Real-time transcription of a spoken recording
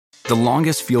The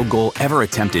longest field goal ever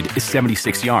attempted is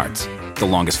 76 yards. The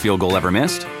longest field goal ever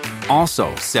missed?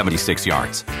 Also 76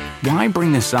 yards. Why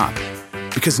bring this up?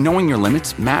 Because knowing your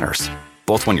limits matters,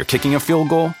 both when you're kicking a field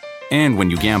goal and when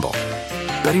you gamble.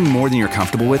 Betting more than you're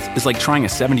comfortable with is like trying a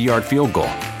 70-yard field goal.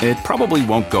 It probably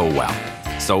won't go well.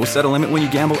 So set a limit when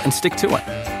you gamble and stick to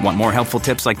it. Want more helpful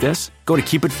tips like this? Go to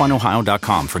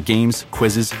keepitfunohio.com for games,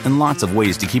 quizzes, and lots of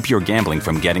ways to keep your gambling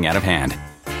from getting out of hand.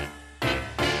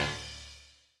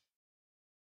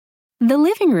 The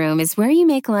living room is where you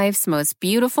make life's most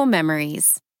beautiful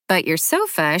memories. But your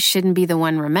sofa shouldn't be the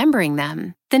one remembering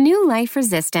them. The new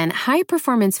life-resistant,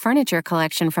 high-performance furniture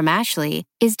collection from Ashley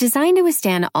is designed to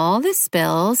withstand all the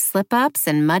spills, slip-ups,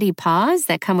 and muddy paws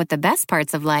that come with the best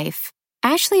parts of life.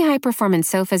 Ashley high-performance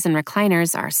sofas and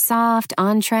recliners are soft,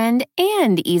 on-trend,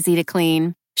 and easy to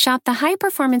clean. Shop the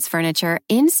high-performance furniture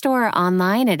in-store or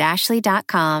online at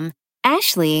ashley.com.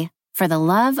 Ashley, for the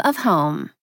love of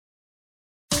home.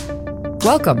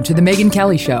 Welcome to The Megyn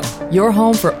Kelly Show, your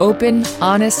home for open,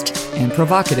 honest, and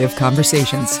provocative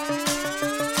conversations.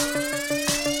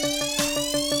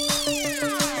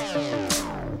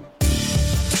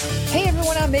 Hey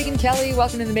everyone, I'm Megyn Kelly.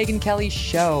 Welcome to The Megyn Kelly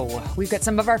Show. We've got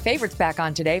some of our favorites back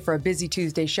on today for a busy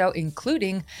Tuesday show,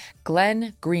 including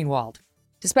Glenn Greenwald.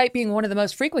 Despite being one of the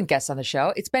most frequent guests on the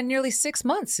show, it's been nearly 6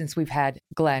 months since we've had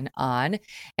Glenn on,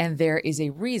 and there is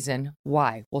a reason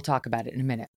why. We'll talk about it in a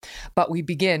minute. But we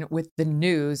begin with the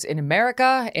news in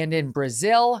America and in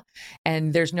Brazil,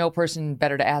 and there's no person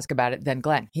better to ask about it than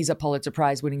Glenn. He's a Pulitzer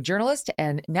Prize-winning journalist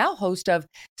and now host of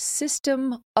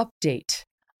System Update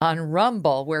on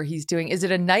Rumble, where he's doing, is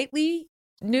it a nightly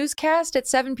newscast at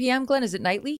 7 p.m., Glenn? Is it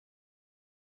nightly?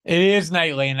 It is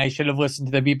nightly, and I should have listened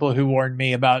to the people who warned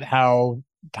me about how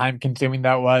time-consuming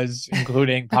that was,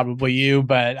 including probably you,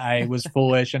 but I was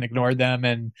foolish and ignored them,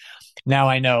 and now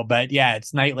I know. But yeah,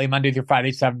 it's nightly, Monday through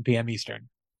Friday, 7 p.m. Eastern.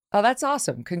 Oh, that's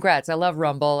awesome. Congrats. I love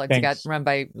Rumble. It's got run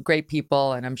by great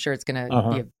people, and I'm sure it's going to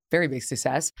be a very big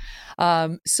success.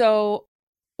 So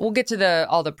we'll get to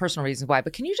all the personal reasons why,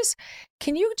 but can you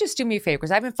just do me a favor? Because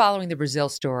I've been following the Brazil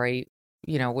story,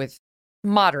 with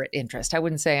moderate interest. I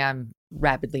wouldn't say I'm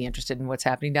rapidly interested in what's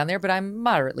happening down there, but I'm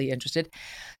moderately interested.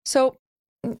 So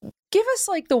give us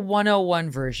like the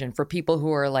 101 version for people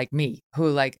who are like me,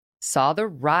 who saw the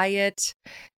riot,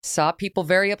 saw people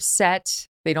very upset.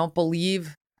 They don't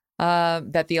believe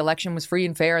that the election was free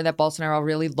and fair and that Bolsonaro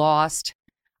really lost.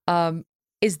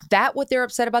 Is that what they're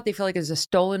upset about? They feel like it's a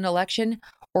stolen election?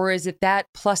 Or is it that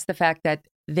plus the fact that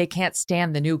they can't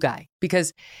stand the new guy?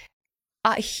 Because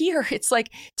here, it's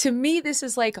like, to me, this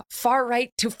is like far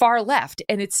right to far left.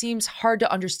 And it seems hard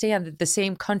to understand that the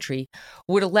same country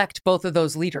would elect both of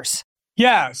those leaders.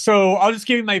 Yeah, so I'll just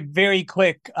give you my very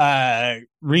quick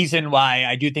reason why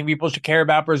I do think people should care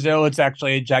about Brazil. It's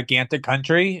actually a gigantic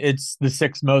country. It's the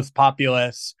sixth most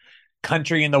populous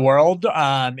country in the world.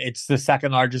 It's the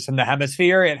second largest in the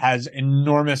hemisphere. It has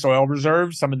enormous oil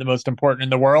reserves, some of the most important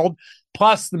in the world,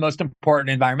 plus the most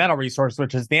important environmental resource,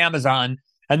 which is the Amazon.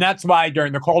 And that's why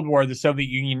during the Cold War, the Soviet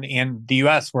Union and the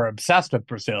U.S. were obsessed with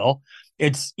Brazil.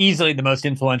 It's easily the most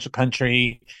influential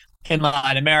country in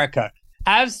Latin America.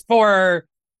 As for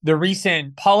the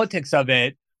recent politics of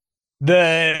it,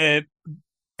 the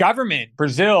government,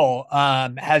 Brazil,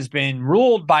 has been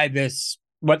ruled by this,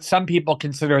 what some people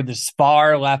consider this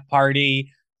far left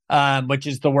party, which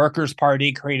is the Workers'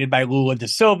 Party created by Lula da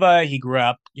Silva. He grew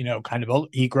up,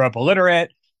 he grew up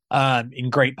illiterate. In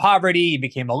great poverty. He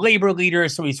became a labor leader.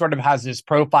 So he sort of has this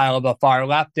profile of a far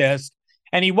leftist.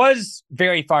 And he was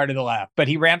very far to the left, but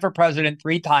he ran for president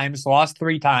 3 times, lost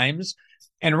 3 times,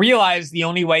 and realized the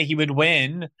only way he would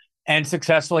win and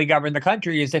successfully govern the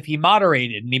country is if he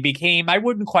moderated. And he became, I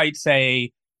wouldn't quite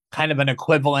say kind of an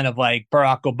equivalent of like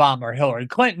Barack Obama or Hillary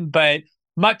Clinton, but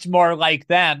much more like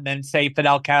them than, say,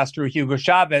 Fidel Castro or Hugo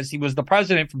Chavez. He was the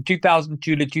president from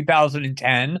 2002 to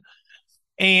 2010.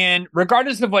 And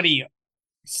regardless of what he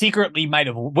secretly might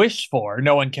have wished for,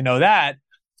 no one can know that,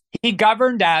 he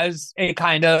governed as a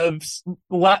kind of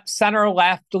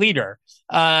center-left leader.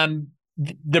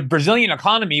 The Brazilian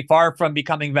economy, far from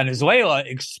becoming Venezuela,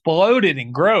 exploded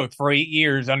in growth for 8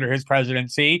 years under his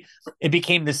presidency. It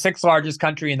became the 6th largest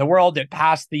country in the world. It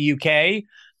passed the UK.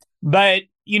 But,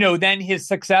 then his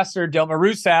successor, Dilma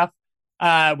Rousseff,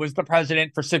 was the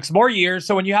president for 6 more years.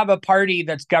 So when you have a party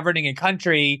that's governing a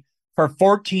country for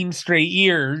 14 straight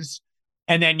years,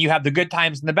 and then you have the good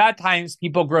times and the bad times,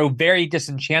 people grow very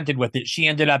disenchanted with it. She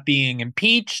ended up being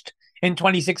impeached in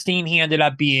 2016. He ended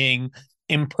up being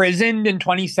imprisoned in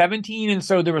 2017. And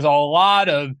so there was a lot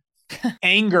of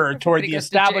anger toward the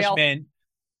establishment.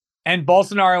 And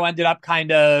Bolsonaro ended up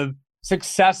kind of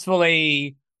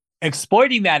successfully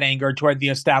exploiting that anger toward the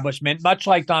establishment, much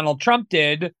like Donald Trump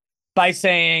did by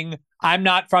saying, I'm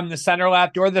not from the center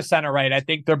left or the center right. I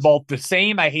think they're both the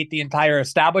same. I hate the entire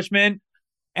establishment.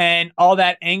 And all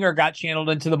that anger got channeled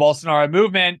into the Bolsonaro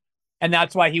movement. And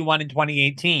that's why he won in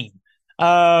 2018.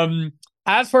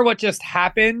 As for what just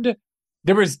happened,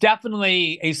 there was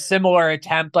definitely a similar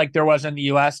attempt like there was in the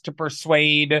US to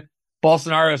persuade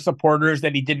Bolsonaro supporters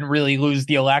that he didn't really lose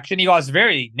the election. He lost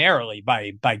very narrowly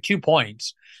by 2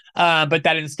 points, but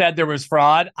that instead there was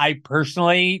fraud. I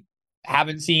personally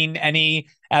haven't seen any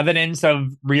evidence of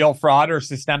real fraud or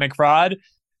systemic fraud.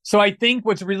 So I think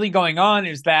what's really going on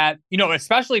is that,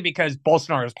 especially because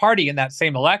Bolsonaro's party in that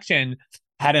same election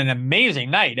had an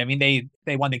amazing night. I mean,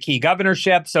 they won the key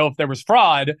governorship. So if there was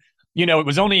fraud, it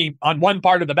was only on one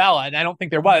part of the ballot. And I don't think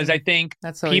there was. I think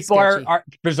people are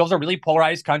Brazil's a really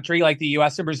polarized country like the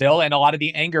US and Brazil. And a lot of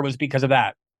the anger was because of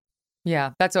that.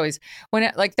 Yeah, that's always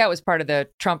that was part of the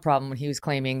Trump problem when he was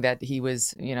claiming that he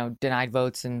was, denied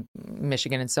votes in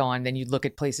Michigan and so on. Then you'd look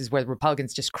at places where the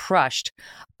Republicans just crushed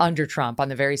under Trump on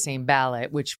the very same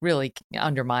ballot, which really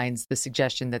undermines the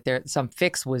suggestion that some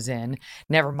fix was in.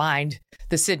 Never mind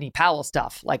the Sidney Powell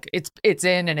stuff. Like it's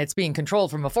in and it's being controlled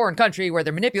from a foreign country where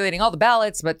they're manipulating all the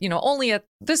ballots, but only at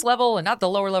this level and not the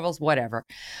lower levels, whatever.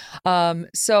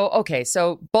 So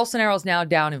Bolsonaro's now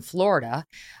down in Florida,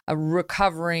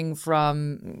 recovering from,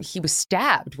 he was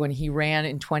stabbed when he ran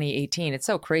in 2018. It's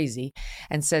so crazy,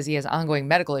 and says he has ongoing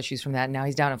medical issues from that. Now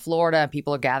he's down in Florida and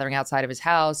people are gathering outside of his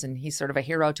house, and he's sort of a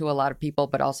hero to a lot of people,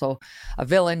 but also a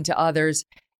villain to others.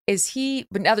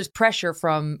 But now there's pressure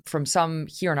from some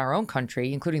here in our own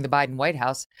country, including the Biden White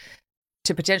House,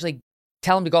 to potentially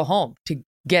tell him to go home, to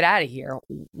get out of here.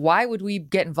 Why would we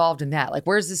get involved in that? Like,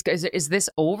 where's this? Is this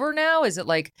over now? Is it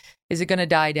going to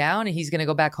die down and he's going to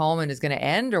go back home and is going to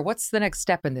end? Or what's the next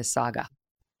step in this saga?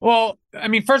 Well, I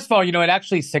mean, first of all, it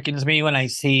actually sickens me when I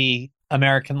see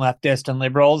American leftists and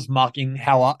liberals mocking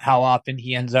how often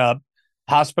he ends up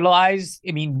hospitalized.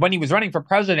 I mean, when he was running for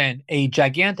president, a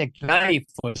gigantic knife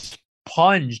was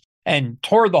plunged and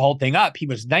tore the whole thing up. He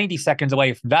was 90 seconds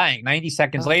away from dying. 90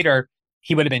 seconds later,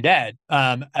 he would have been dead.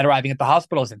 At arriving at the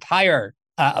hospital, his entire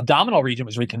abdominal region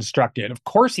was reconstructed. Of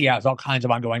course, he has all kinds of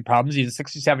ongoing problems. He's a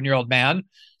 67-year-old man.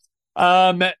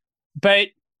 But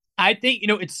I think,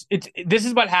 this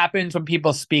is what happens when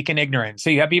people speak in ignorance. So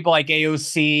you have people like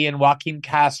AOC and Joaquin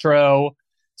Castro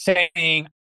saying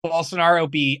Bolsonaro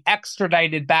be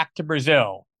extradited back to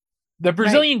Brazil. The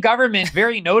Brazilian government,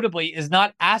 very notably, is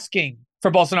not asking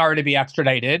for Bolsonaro to be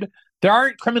extradited. There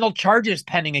aren't criminal charges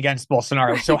pending against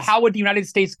Bolsonaro. Right. So how would the United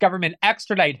States government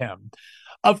extradite him?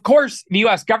 Of course, the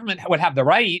U.S. government would have the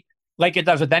right, like it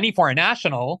does with any foreign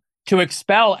national, to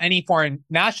expel any foreign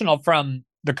national from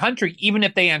the country, even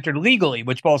if they entered legally,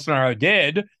 which Bolsonaro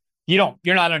did. You're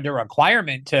not under a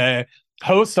requirement to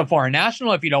host a foreign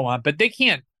national if you don't want, but they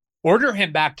can't order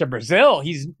him back to Brazil.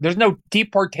 There's no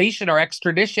deportation or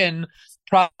extradition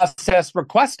process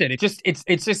requested.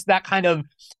 It's just that kind of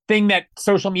thing that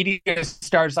social media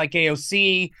stars like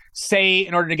AOC say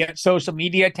in order to get social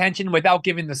media attention without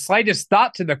giving the slightest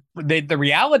thought to the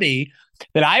reality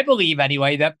that I believe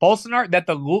anyway, that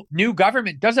the new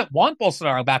government doesn't want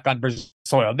Bolsonaro back on Brazil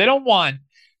soil. They don't want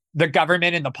the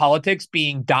government and the politics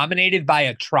being dominated by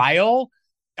a trial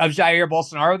of Jair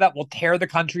Bolsonaro that will tear the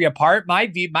country apart. My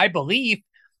belief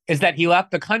is that he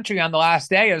left the country on the last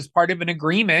day as part of an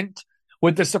agreement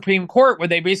with the Supreme Court, where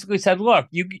they basically said, look,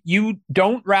 you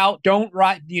don't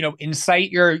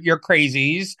incite your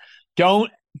crazies.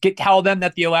 Don't tell them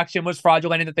that the election was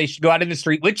fraudulent and that they should go out in the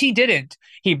street, which he didn't.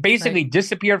 He basically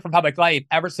disappeared from public life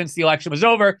ever since the election was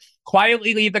over.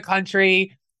 Quietly leave the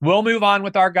country. We'll move on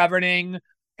with our governing.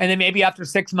 And then maybe after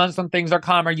 6 months when things are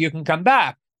calmer, you can come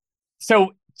back.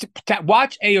 So to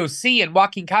watch AOC and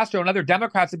Joaquin Castro and other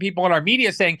Democrats and people in our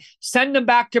media saying, send them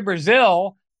back to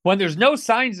Brazil, when there's no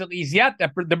signs, at least yet,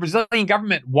 that the Brazilian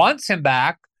government wants him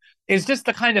back, is just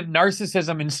the kind of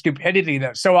narcissism and stupidity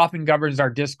that so often governs our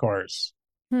discourse.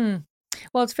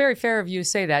 Well, it's very fair of you to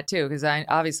say that, too, because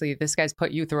obviously this guy's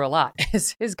put you through a lot.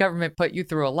 His government put you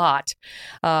through a lot,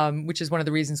 which is one of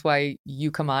the reasons why you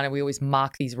come on and we always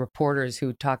mock these reporters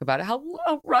who talk about how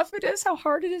rough it is, how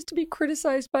hard it is to be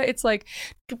criticized by. It's like,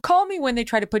 call me when they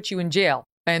try to put you in jail.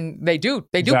 And they do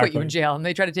put you in jail, and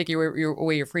they try to take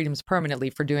away your freedoms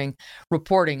permanently for doing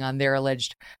reporting on their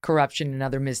alleged corruption and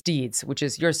other misdeeds, which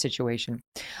is your situation.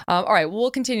 All right, well,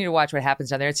 we'll continue to watch what happens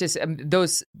down there. It's just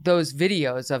those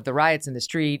videos of the riots in the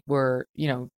street were,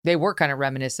 they were kind of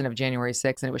reminiscent of January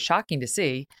 6th, and it was shocking to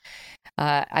see.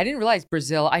 I didn't realize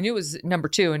Brazil. I knew it was number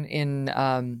 2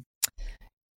 in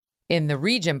in the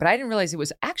region, but I didn't realize it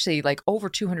was actually like over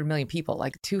 200 million people,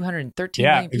 like 213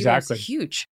 million people. Exactly. It's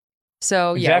huge.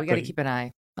 So we got to keep an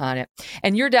eye on it.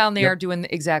 And you're down there doing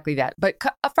exactly that. But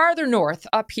farther north,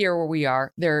 up here where we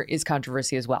are, there is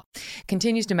controversy as well.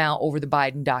 Continues to mount over the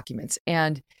Biden documents.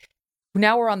 And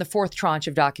now we're on the fourth tranche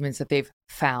of documents that they've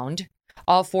found.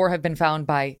 All four have been found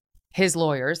by his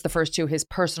lawyers, the first two his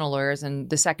personal lawyers, and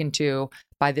the second two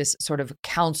by this sort of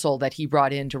counsel that he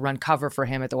brought in to run cover for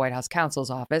him at the White House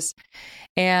counsel's office.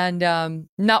 And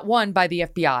not one by the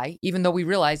FBI, even though we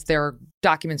realize there are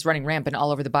documents running rampant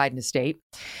all over the Biden estate.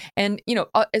 And, you know,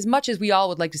 as much as we all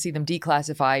would like to see them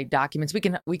declassify documents,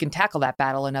 we can tackle that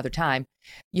battle another time,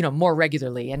 you know, more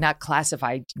regularly and not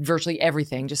classify virtually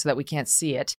everything just so that we can't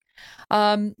see it.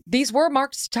 These were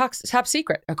marked top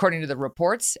secret, according to the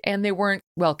reports, and they weren't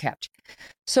well kept.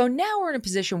 So now we're in a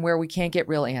position where we can't get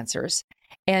real answers.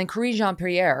 And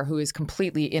Prejean, who is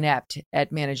completely inept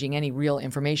at managing any real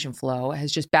information flow,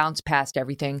 has just bounced past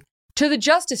everything to the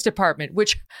Justice Department,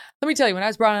 which, let me tell you, when I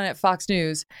was brought on at Fox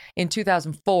News in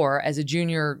 2004 as a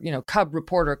junior, you know, cub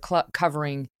reporter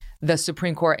covering the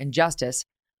Supreme Court and justice,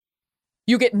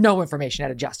 you get no information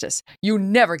out of justice. You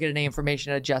never get any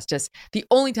information out of justice. The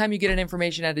only time you get an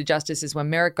information out of justice is when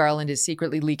Merrick Garland is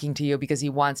secretly leaking to you because he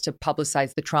wants to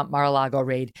publicize the Trump Mar-a-Lago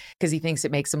raid because he thinks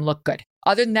it makes him look good.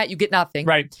 Other than that, you get nothing.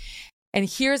 Right. And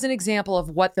here's an example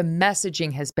of what the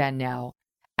messaging has been now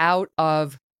out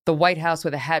of the White House,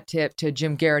 with a hat tip to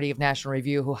Jim Garrity of National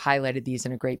Review, who highlighted these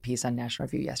in a great piece on National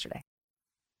Review yesterday.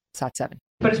 SOT 7.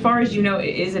 But as far as you know,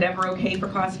 is it ever okay for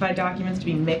classified documents to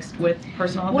be mixed with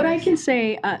personal evidence? What I can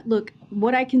say,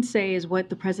 what I can say is what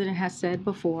the president has said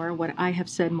before, what I have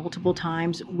said multiple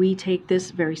times. We take this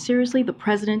very seriously. The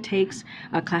president takes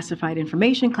classified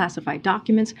information, classified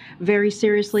documents very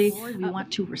seriously. We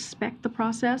want to respect the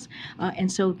process.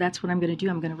 And so that's what I'm going to do.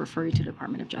 I'm going to refer you to the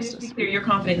Department of Justice. Just to be clear, you're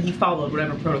confident he followed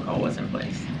whatever protocol was in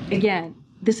place? Again,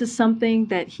 this is something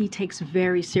that he takes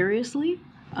very seriously.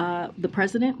 The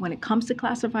president, when it comes to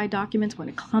classified documents, when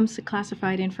it comes to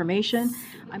classified information.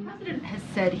 The president has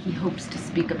said he hopes to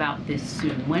speak about this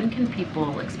soon. When can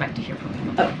people expect to hear from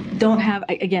him?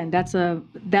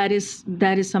 That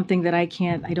is something that I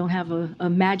can't. I don't have a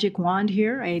magic wand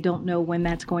here. I don't know when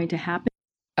that's going to happen.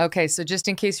 Okay, so just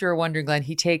in case you were wondering, Glenn,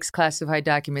 he takes classified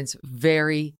documents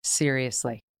very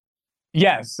seriously.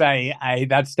 Yes, I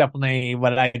that's definitely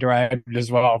what I derived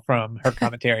as well from her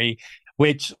commentary,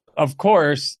 which, of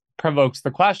course, provokes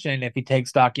the question, if he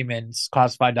takes documents,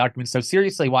 classified documents, so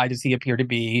seriously, why does he appear to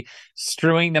be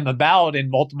strewing them about in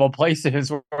multiple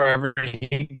places wherever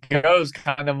he goes,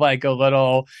 kind of like a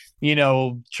little, you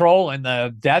know, troll in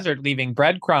the desert leaving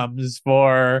breadcrumbs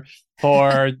for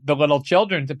the little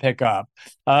children to pick up.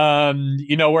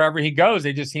 You know, wherever he goes,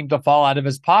 they just seem to fall out of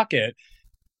his pocket.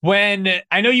 When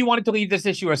I know you wanted to leave this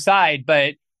issue aside,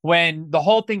 but when the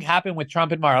whole thing happened with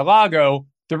Trump and Mar-a-Lago,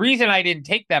 the reason I didn't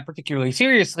take that particularly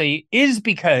seriously is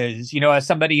because, you know, as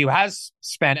somebody who has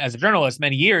spent as a journalist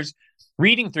many years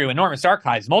reading through enormous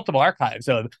archives, multiple archives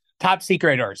of top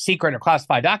secret or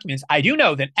classified documents, I do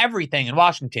know that everything in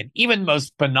Washington, even the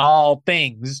most banal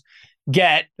things,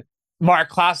 get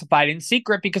marked classified and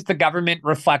secret because the government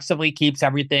reflexively keeps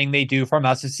everything they do from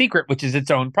us a secret, which is its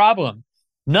own problem.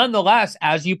 Nonetheless,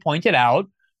 as you pointed out,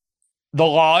 the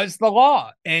law is the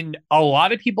law. And a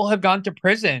lot of people have gone to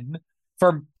prison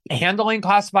for handling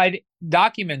classified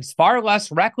documents far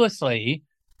less recklessly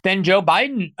than Joe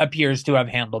Biden appears to have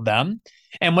handled them.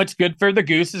 And what's good for the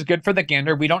goose is good for the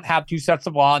gander. We don't have two sets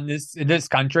of law in this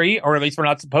country, or at least we're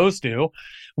not supposed to,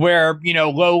 where, you know,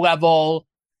 low-level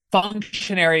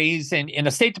functionaries in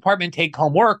the State Department take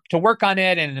home work to work on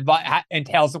it and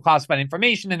entails of classified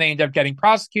information, and they end up getting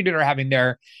prosecuted or having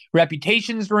their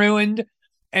reputations ruined.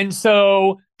 And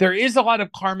so there is a lot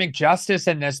of karmic justice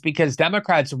in this because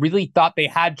Democrats really thought they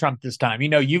had Trump this time. You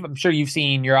know, I'm sure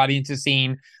your audience has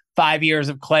seen 5 years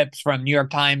of clips from New York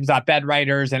Times op-ed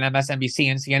writers and MSNBC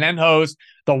and CNN hosts.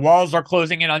 The walls are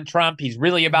closing in on Trump. He's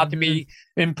really about to be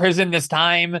in prison this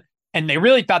time. And they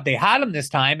really thought they had him this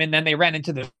time. And then they ran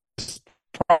into this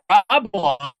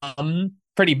problem,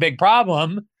 pretty big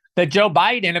problem, that Joe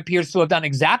Biden appears to have done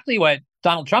exactly what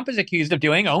Donald Trump is accused of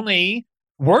doing, only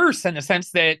worse in the sense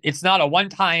that it's not a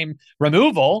one-time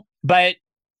removal, but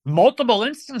multiple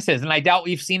instances. And I doubt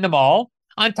we've seen them all.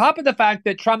 On top of the fact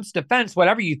that Trump's defense,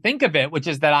 whatever you think of it, which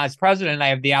is that as president, I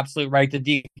have the absolute right to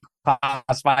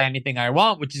declassify anything I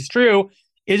want, which is true,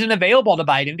 isn't available to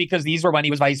Biden because these were when he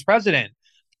was vice president.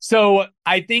 So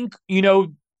I think, you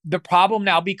know, the problem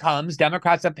now becomes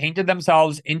Democrats have painted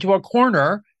themselves into a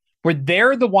corner where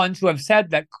they're the ones who have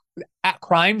said that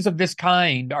crimes of this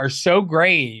kind are so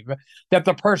grave that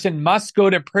the person must go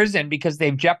to prison because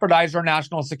they've jeopardized our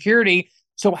national security.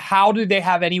 So how do they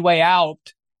have any way out,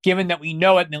 given that we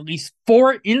know it in at least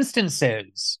 4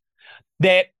 instances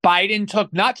that Biden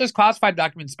took not just classified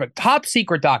documents, but top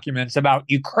secret documents about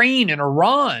Ukraine and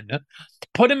Iran,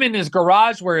 put them in his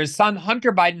garage where his son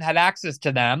Hunter Biden had access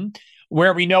to them,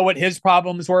 where we know what his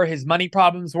problems were, his money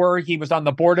problems were. He was on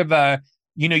the board of a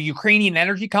Ukrainian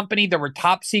energy company. There were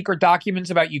top secret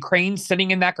documents about Ukraine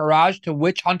sitting in that garage to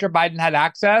which Hunter Biden had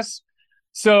access.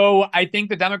 So I think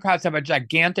the Democrats have a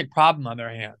gigantic problem on their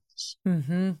hands.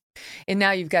 Mm-hmm. And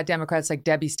now you've got Democrats like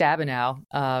Debbie Stabenow,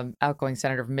 outgoing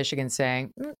senator from Michigan,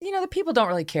 saying, the people don't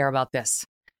really care about this.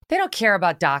 They don't care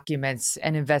about documents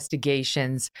and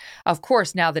investigations. Of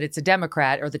course, now that it's a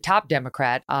Democrat or the top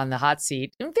Democrat on the hot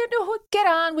seat, they get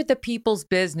on with the people's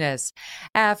business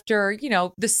after,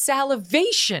 the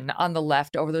salivation on the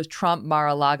left over those Trump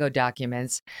Mar-a-Lago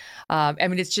documents.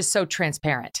 It's just so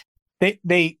transparent.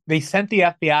 They sent the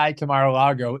FBI to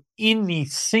Mar-a-Lago in the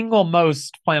single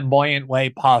most flamboyant way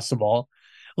possible,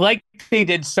 like they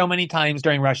did so many times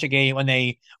during Russiagate when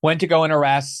they went to go and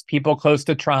arrest people close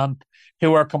to Trump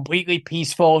who were completely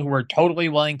peaceful, who were totally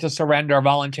willing to surrender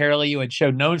voluntarily, who had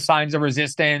showed no signs of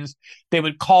resistance. They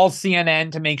would call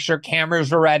CNN to make sure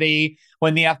cameras were ready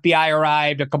when the FBI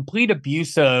arrived, a complete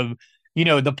abuse of,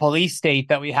 the police state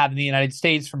that we have in the United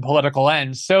States from political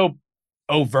ends so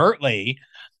overtly.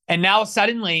 And now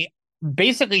suddenly,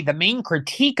 basically the main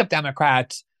critique of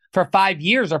Democrats for 5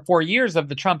 years or 4 years of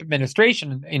the Trump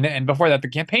administration and before that the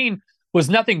campaign was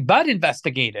nothing but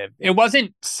investigative. It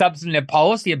wasn't substantive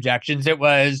policy objections. It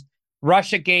was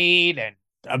Russiagate and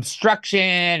obstruction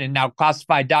and now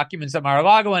classified documents at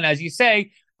Mar-a-Lago. And as you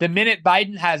say, the minute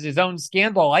Biden has his own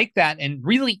scandal like that, and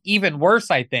really even worse,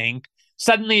 I think,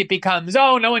 suddenly it becomes,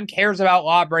 no one cares about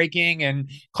law breaking and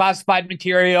classified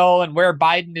material and where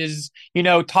Biden is,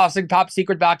 tossing top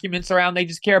secret documents around. They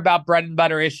just care about bread and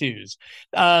butter issues.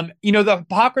 The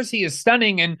hypocrisy is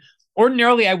stunning. And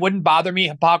ordinarily, I wouldn't bother me.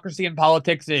 Hypocrisy in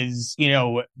politics is,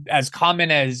 as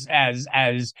common as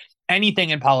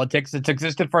anything in politics. It's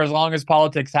existed for as long as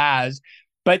politics has.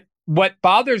 But what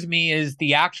bothers me is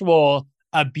the actual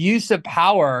abuse of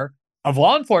power of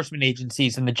law enforcement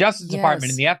agencies and the Justice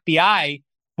Department and the FBI,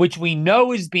 which we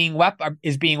know is being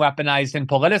weaponized and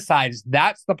politicized.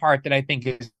 That's the part that I think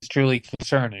is truly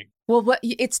concerning. Well,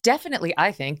 it's definitely,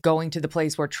 I think, going to the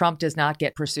place where Trump does not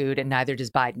get pursued and neither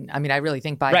does Biden. I really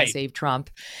think Biden saved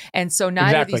Trump. And so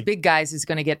neither of these big guys is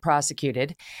going to get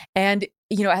prosecuted. And,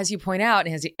 as you point out,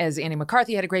 as Andy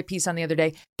McCarthy had a great piece on the other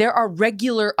day, there are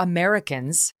regular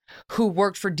Americans who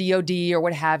worked for DOD or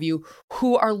what have you,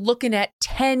 who are looking at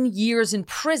 10 years in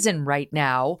prison right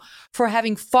now for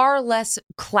having far less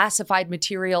classified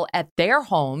material at their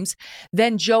homes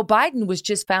than Joe Biden was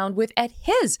just found with at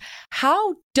his.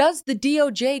 How does the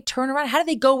DOJ turn around? How do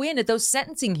they go in at those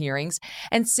sentencing hearings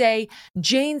and say,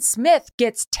 Jane Smith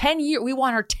gets 10 years, we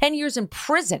want her 10 years in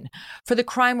prison for the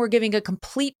crime we're giving a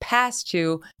complete pass to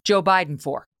Joe Biden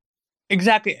for?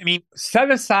 Exactly.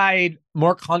 Set aside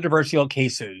more controversial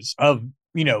cases of,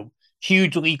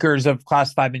 huge leakers of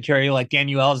classified material like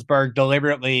Daniel Ellsberg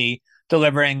deliberately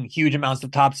delivering huge amounts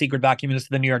of top secret documents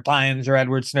to the New York Times, or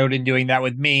Edward Snowden doing that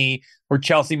with me, or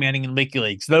Chelsea Manning and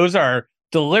WikiLeaks. Those are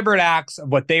deliberate acts of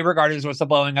what they regard as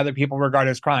whistleblowing, other people regard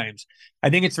as crimes. I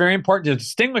think it's very important to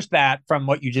distinguish that from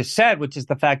what you just said, which is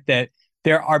the fact that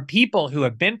there are people who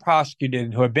have been prosecuted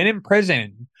and who have been in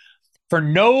prison for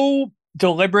no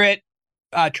deliberate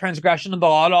transgression of the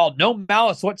law at all, no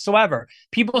malice whatsoever.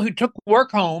 People who took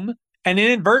work home and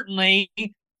inadvertently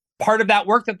part of that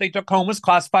work that they took home was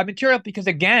classified material. Because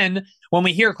again, when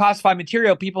we hear classified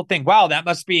material, people think, wow, that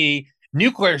must be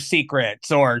nuclear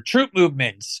secrets or troop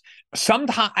movements.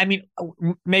 Sometimes,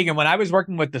 Megan, when I was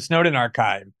working with the Snowden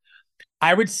archive,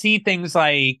 I would see things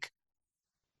like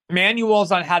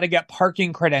manuals on how to get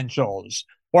parking credentials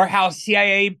or how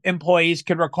CIA employees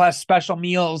could request special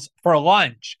meals for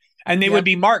lunch. And they would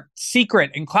be marked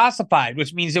secret and classified,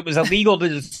 which means it was illegal to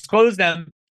disclose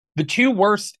them. The two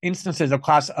worst instances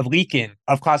of leaking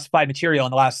of classified material in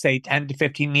the last, say, 10 to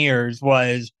 15 years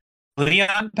was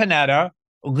Leon Panetta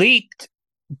leaked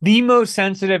the most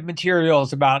sensitive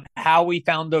materials about how we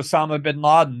found Osama bin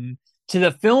Laden to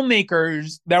the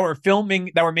filmmakers that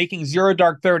were making Zero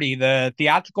Dark 30, the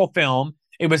theatrical film.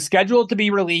 It was scheduled to be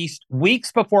released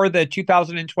weeks before the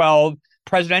 2012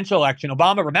 presidential election.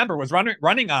 Obama, remember, was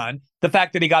running on the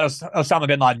fact that he got Osama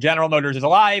bin Laden. General Motors is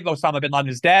alive. Osama bin Laden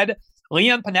is dead.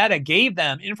 Leon Panetta gave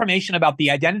them information about the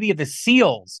identity of the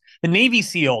SEALs, the Navy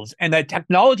SEALs, and the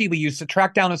technology we used to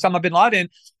track down Osama bin Laden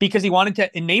because he wanted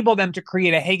to enable them to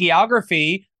create a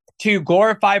hagiography to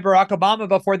glorify Barack Obama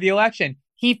before the election.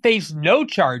 He faced no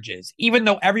charges, even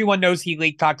though everyone knows he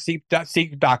leaked top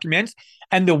secret documents.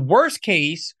 And the worst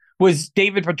case was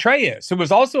David Petraeus, who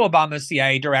was also Obama's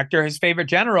CIA director, his favorite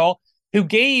general, who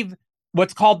gave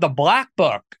what's called the Black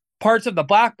Book, parts of the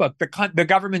Black Book, the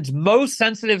government's most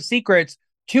sensitive secrets,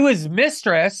 to his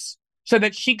mistress so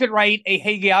that she could write a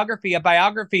hagiography, a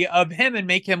biography of him and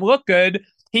make him look good.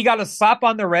 He got a slap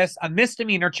on the wrist, a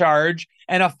misdemeanor charge,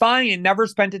 and a fine, and never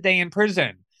spent a day in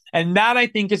prison. And that, I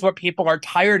think, is what people are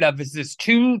tired of, is this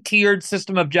two-tiered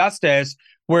system of justice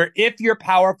where if you're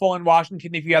powerful in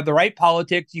Washington, if you have the right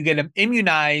politics, you get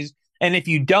immunized. And if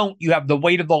you don't, you have the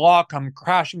weight of the law come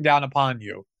crashing down upon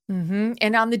you. Mm-hmm.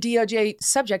 And on the DOJ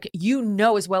subject, you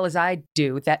know as well as I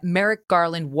do that Merrick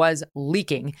Garland was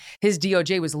leaking. His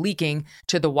DOJ was leaking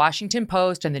to the Washington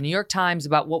Post and the New York Times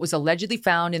about what was allegedly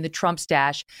found in the Trump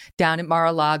stash down at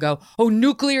Mar-a-Lago. Oh,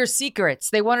 nuclear secrets.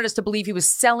 They wanted us to believe he was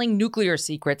selling nuclear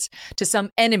secrets to some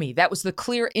enemy. That was the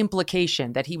clear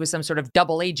implication, that he was some sort of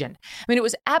double agent. I mean, it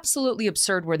was absolutely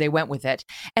absurd where they went with it.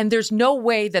 And there's no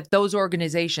way that those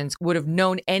organizations would have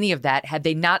known any of that had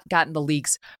they not gotten the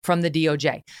leaks from the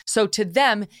DOJ. So to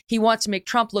them, he wants to make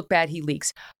Trump look bad, he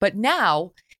leaks. But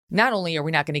now, not only are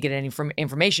we not going to get any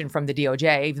information from the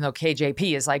DOJ, even though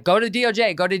KJP is like, go to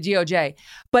DOJ, go to DOJ.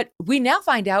 But we now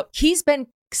find out he's been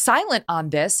silent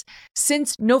on this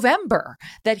since November,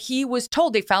 that he was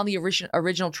told they found the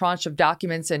original tranche of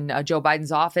documents in Joe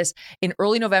Biden's office in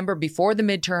early November before the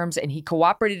midterms, and he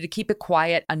cooperated to keep it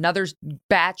quiet. Another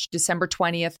batch, December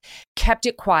 20th, kept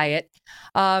it quiet.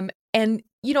 And,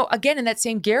 you know, again, in that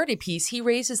same Garrity piece, he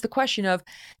raises the question of,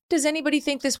 does anybody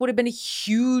think this would have been a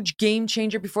huge game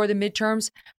changer before the midterms?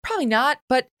 Probably not.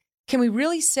 But can we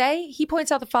really say? He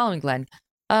points out the following, Glenn.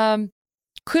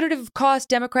 Could it have cost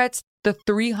Democrats the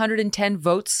 310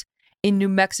 votes in New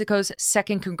Mexico's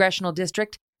 2nd congressional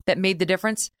district that made the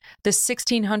difference? The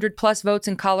 1,600 plus votes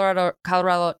in Colorado's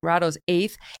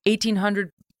 8th,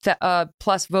 1,800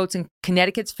 plus votes in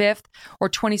Connecticut's 5th, or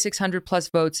 2,600 plus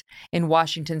votes in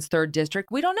Washington's 3rd district?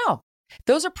 We don't know.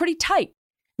 Those are pretty tight.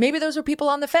 Maybe those are people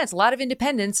on the fence. A lot of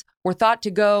independents were thought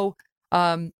to go,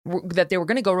 that they were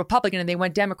going to go Republican, and they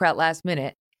went Democrat last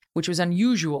minute, which was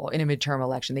unusual in a midterm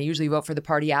election. They usually vote for the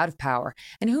party out of power.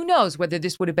 And who knows whether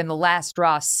this would have been the last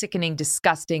straw, sickening,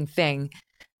 disgusting thing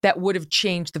that would have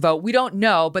changed the vote. We don't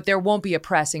know, but there won't be a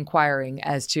press inquiring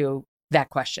as to that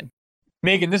question.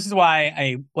 Megan, this is why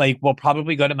I will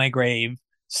probably go to my grave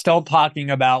still talking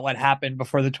about what happened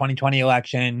before the 2020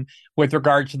 election with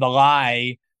regard to the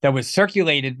lie that was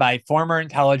circulated by former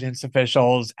intelligence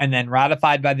officials and then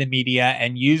ratified by the media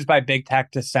and used by big tech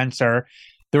to censor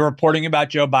the reporting about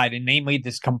Joe Biden, namely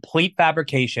this complete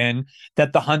fabrication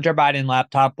that the Hunter Biden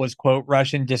laptop was, quote,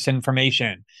 Russian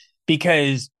disinformation.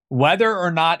 Because whether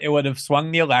or not it would have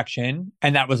swung the election,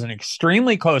 and that was an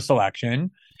extremely close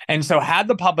election, and so had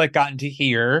the public gotten to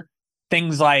hear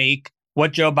things like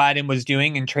what Joe Biden was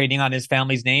doing and trading on his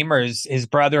family's name, or his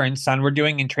brother and son were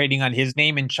doing and trading on his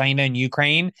name in China and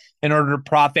Ukraine in order to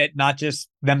profit not just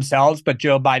themselves, but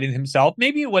Joe Biden himself,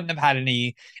 maybe it wouldn't have had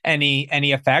any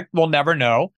effect. We'll never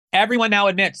know. Everyone now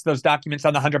admits those documents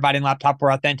on the Hunter Biden laptop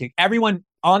were authentic. Everyone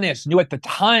honest knew at the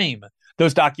time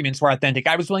those documents were authentic.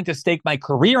 I was willing to stake my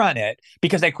career on it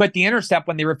because I quit The Intercept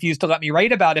when they refused to let me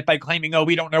write about it by claiming, oh,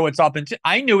 we don't know what's authentic.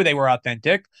 I knew they were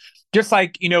authentic, just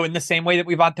like, you know, in the same way that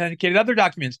we've authenticated other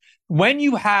documents. When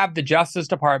you have the Justice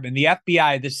Department, the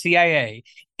FBI, the CIA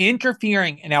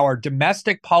interfering in our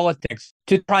domestic politics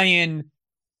to try and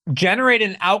generate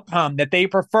an outcome that they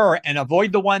prefer and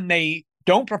avoid the one they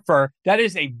don't prefer, that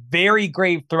is a very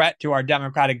grave threat to our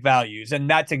democratic values. And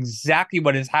that's exactly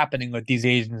what is happening with these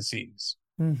agencies.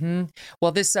 Mm-hmm.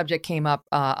 Well, this subject came up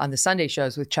on the Sunday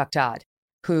shows with Chuck Todd,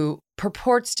 who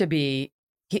purports to be,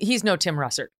 he's no Tim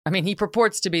Russert. I mean, he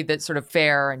purports to be the sort of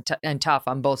fair and tough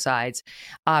on both sides.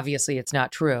 Obviously, it's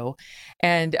not true.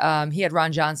 And he had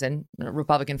Ron Johnson, a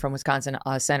Republican from Wisconsin,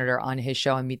 a senator, on his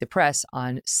show on Meet the Press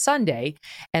on Sunday.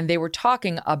 And they were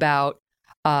talking about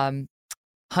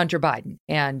Hunter Biden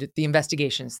and the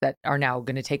investigations that are now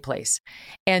going to take place.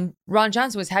 And Ron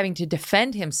Johnson was having to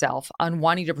defend himself on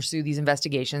wanting to pursue these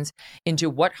investigations into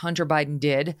what Hunter Biden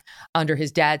did under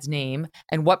his dad's name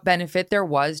and what benefit there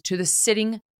was to the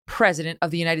sitting president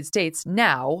of the United States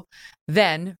now,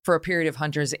 then for a period of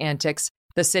Hunter's antics,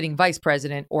 the sitting vice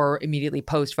president or immediately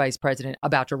post vice president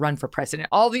about to run for president.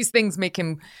 All these things make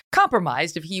him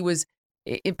compromised if he was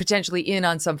potentially in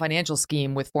on some financial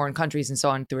scheme with foreign countries and so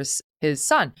on through his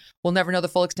son. We'll never know the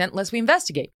full extent unless we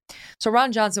investigate. So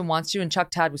Ron Johnson wants to, and Chuck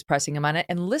Todd was pressing him on it.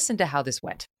 And listen to how this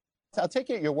went. I'll take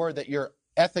you at your word that you're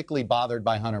ethically bothered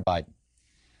by Hunter Biden.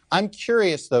 I'm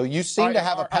curious, though. You seem to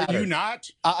have a pattern. Are you not?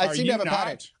 I seem to have a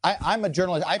pattern. I'm a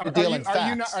journalist. I have to deal in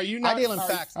facts. Are you not? I deal in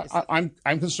facts.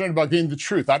 I'm concerned about getting the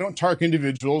truth. I don't target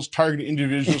individuals.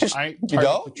 You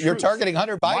don't? You're targeting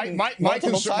Hunter Biden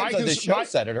multiple times on this show,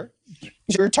 Senator.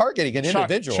 You're targeting an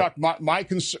individual. Chuck,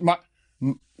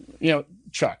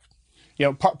 Chuck,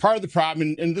 part of the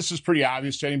problem, and this is pretty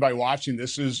obvious to anybody watching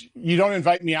this, is you don't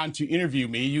invite me on to interview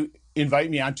me. You invite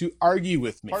me on to argue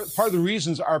with me. Part of the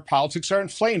reasons our politics are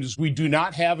inflamed is we do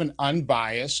not have an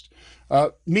unbiased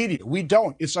media. We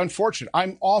don't. It's unfortunate.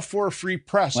 I'm all for a free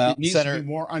press. It needs to be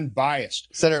more unbiased.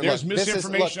 Senator, there's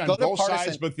misinformation on both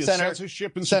sides, but the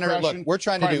censorship and suppression we're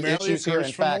trying to do issues here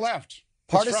in from the left.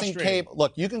 Partisan cable.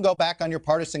 Look, you can go back on your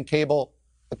partisan cable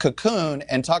cocoon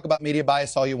and talk about media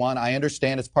bias all you want. I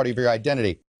understand it's part of your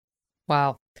identity.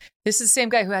 Wow. This is the same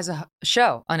guy who has a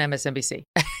show on MSNBC.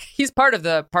 He's part of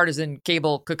the partisan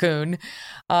cable cocoon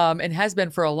and has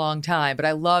been for a long time. But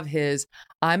I love his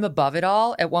I'm above it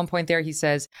all. At one point there, he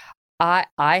says, I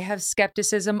have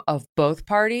skepticism of both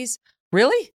parties.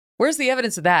 Really? Where's the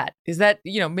evidence of that? Is that,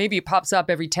 maybe it pops up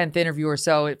every 10th interview or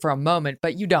so for a moment,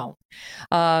 but you don't.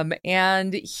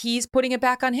 And he's putting it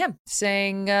back on him,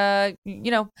 saying,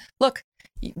 look,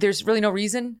 there's really no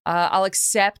reason. I'll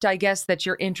accept, I guess, that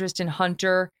your interest in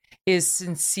Hunter is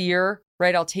sincere,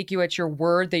 right? I'll take you at your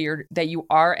word that you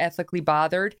are ethically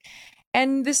bothered.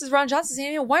 And this is Ron Johnson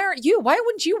saying, why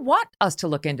wouldn't you want us to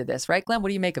look into this, right, Glenn? What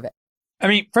do you make of it? I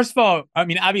mean, first of all,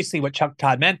 obviously what Chuck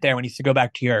Todd meant there when he said go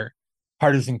back to your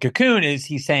partisan cocoon is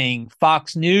he's saying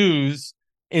Fox News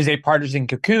is a partisan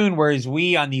cocoon, whereas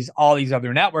we on all these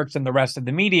other networks and the rest of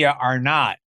the media are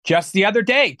not. Just the other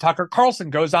day, Tucker Carlson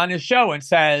goes on his show and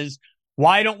says,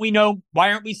 why aren't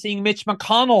we seeing Mitch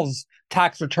McConnell's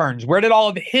tax returns? Where did all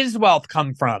of his wealth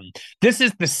come from? This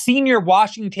is the senior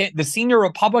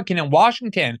Republican in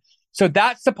Washington. So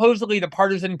that's supposedly the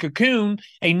partisan cocoon,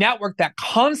 a network that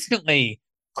constantly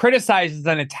criticizes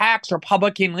and attacks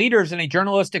Republican leaders in a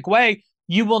journalistic way.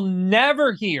 You will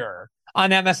never hear on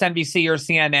MSNBC or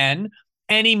CNN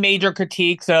any major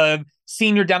critiques of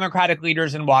senior Democratic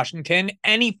leaders in Washington,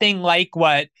 anything like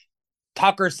what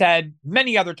Tucker said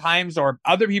many other times or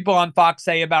other people on Fox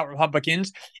say about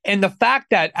Republicans. And the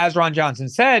fact that, as Ron Johnson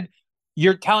said,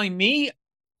 you're telling me,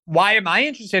 why am I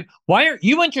interested? Why aren't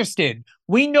you interested?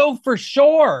 We know for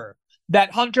sure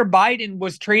that Hunter Biden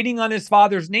was trading on his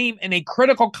father's name in a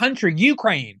critical country,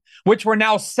 Ukraine, which we're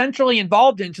now centrally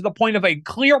involved in to the point of a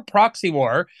clear proxy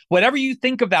war. Whatever you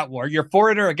think of that war, you're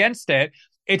for it or against it.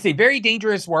 It's a very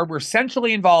dangerous war. We're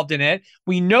centrally involved in it.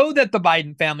 We know that the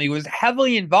Biden family was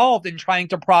heavily involved in trying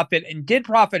to profit and did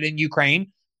profit in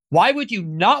Ukraine. Why would you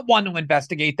not want to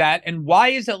investigate that? And why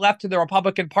is it left to the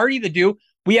Republican Party to do?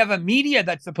 We have a media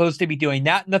that's supposed to be doing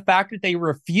that. And the fact that they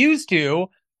refuse to,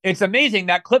 it's amazing.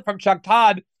 That clip from Chuck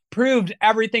Todd proved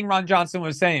everything Ron Johnson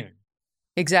was saying.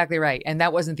 Exactly right. And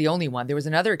that wasn't the only one. There was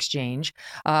another exchange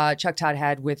Chuck Todd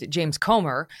had with James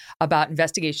Comer about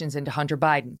investigations into Hunter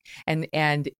Biden.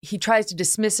 And he tries to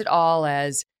dismiss it all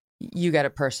as, you got a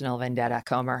personal vendetta,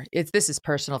 Comer. This is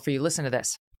personal for you. Listen to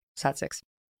this. Hot 6.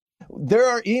 There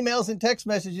are emails and text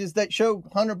messages that show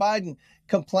Hunter Biden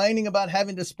complaining about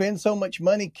having to spend so much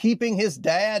money keeping his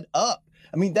dad up.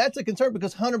 I mean, that's a concern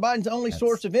because Hunter Biden's only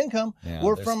source of income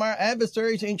were from our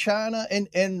adversaries in China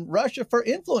and Russia for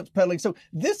influence peddling. So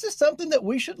this is something that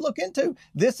we should look into.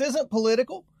 This isn't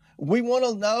political. We want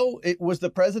to know, was the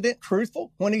president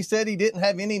truthful when he said he didn't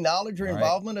have any knowledge or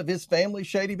involvement of his family's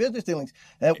shady business dealings?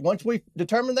 Once we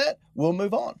determine that, we'll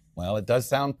move on. Well, it does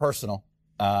sound personal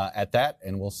at that,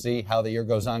 and we'll see how the year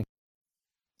goes on.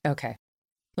 Okay.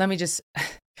 Let me just...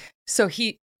 So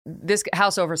this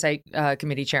House Oversight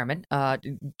Committee chairman,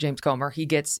 James Comer, he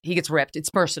gets ripped.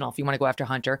 It's personal if you want to go after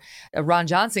Hunter. Ron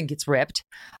Johnson gets ripped.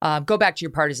 Go back to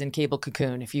your partisan cable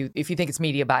cocoon if you think it's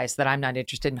media bias that I'm not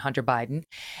interested in Hunter Biden.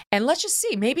 And let's just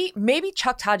see, maybe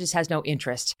Chuck Todd just has no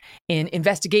interest in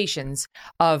investigations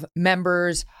of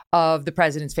members of the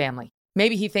president's family.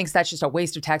 Maybe he thinks that's just a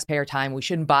waste of taxpayer time. We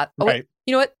shouldn't bother. Oh, wait,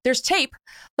 you know what? There's tape.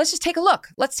 Let's just take a look.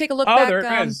 Let's take a look back.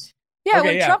 There is. Yeah,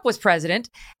 when Trump was president,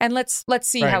 and let's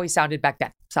see how he sounded back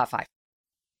then. Top 5.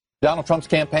 Donald Trump's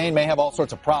campaign may have all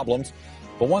sorts of problems,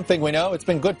 but one thing we know, it's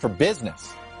been good for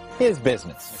business. His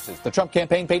business. The Trump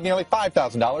campaign paid nearly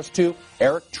 $5,000 to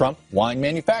Eric Trump Wine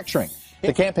Manufacturing.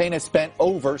 The campaign has spent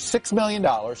over $6 million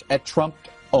at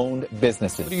Trump-owned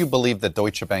businesses. What do you believe that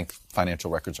Deutsche Bank financial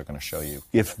records are going to show you?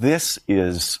 If this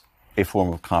is a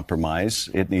form of compromise.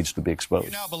 It needs to be exposed.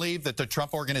 You now believe that the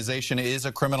Trump Organization is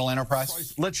a criminal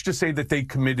enterprise? Let's just say that they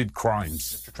committed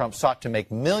crimes. Mr. Trump sought to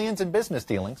make millions in business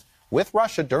dealings with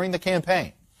Russia during the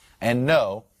campaign. And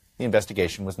no, the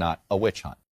investigation was not a witch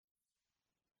hunt.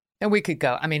 And we could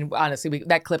go. I mean, honestly,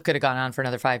 that clip could have gone on for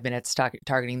another 5 minutes,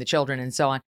 targeting the children and so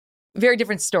on. Very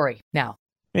different story now.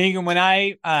 Megan, when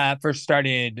I first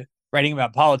started writing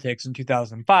about politics in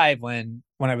 2005, when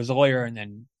I was a lawyer and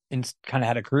then kind of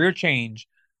had a career change,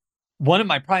 one of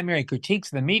my primary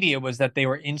critiques of the media was that they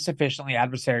were insufficiently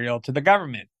adversarial to the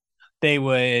government. They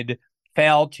would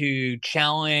fail to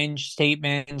challenge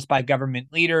statements by government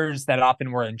leaders that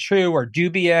often were untrue or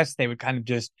dubious. They would kind of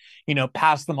just,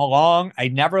 pass them along. I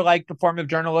never liked the form of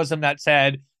journalism that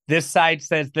said, this side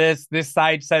says this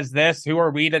side says this. Who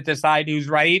are we to decide who's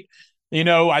right?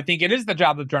 I think it is the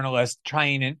job of journalists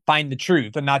trying to find the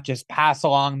truth and not just pass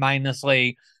along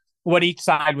mindlessly what each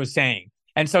side was saying.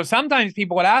 And so sometimes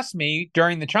people would ask me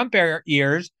during the Trump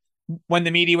years, when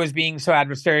the media was being so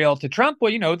adversarial to Trump,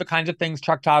 well, the kinds of things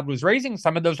Chuck Todd was raising,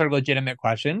 some of those are legitimate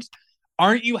questions.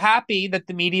 Aren't you happy that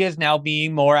the media is now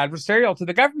being more adversarial to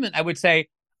the government? I would say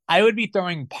I would be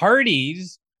throwing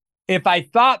parties if I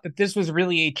thought that this was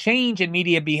really a change in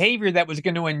media behavior that was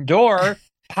going to endure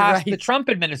past the Trump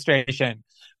administration.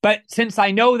 But since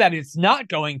I know that it's not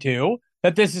going to,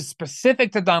 that this is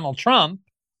specific to Donald Trump,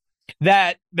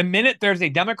 that the minute there's a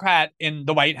Democrat in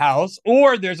the White House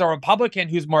or there's a Republican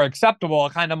who's more acceptable, a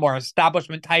kind of more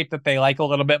establishment type that they like a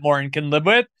little bit more and can live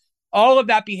with, all of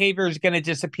that behavior is going to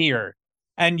disappear.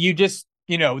 And you just,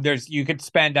 you could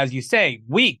spend, as you say,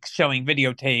 weeks showing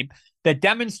videotape that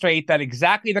demonstrate that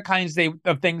exactly the kinds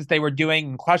of things they were doing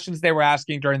and questions they were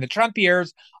asking during the Trump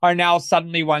years are now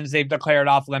suddenly ones they've declared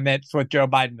off limits with Joe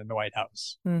Biden in the White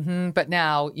House. Mm-hmm. But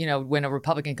now, when a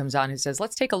Republican comes on and says,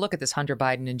 let's take a look at this Hunter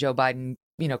Biden and Joe Biden,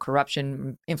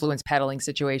 corruption, influence peddling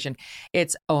situation,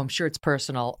 it's, I'm sure it's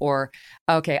personal. Or,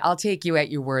 okay, I'll take you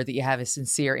at your word that you have a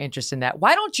sincere interest in that.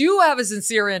 Why don't you have a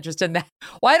sincere interest in that?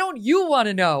 Why don't you want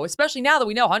to know? Especially now that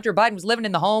we know Hunter Biden was living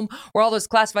in the home where all those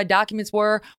classified documents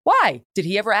were. Why? Did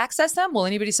he ever access them? Will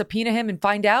anybody subpoena him and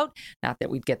find out? Not that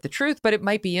we'd get the truth, but it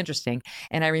might be interesting.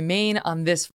 And I remain on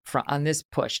this front, on this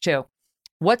push too.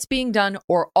 What's being done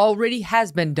or already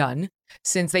has been done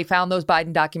since they found those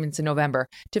Biden documents in November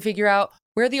to figure out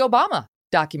where the Obama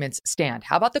documents stand?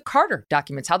 How about the Carter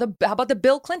documents? How about the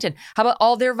Bill Clinton? How about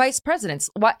all their vice presidents?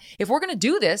 If we're going to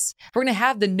do this, if we're going to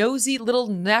have the nosy little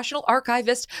National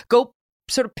Archivist go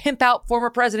sort of pimp out former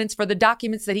presidents for the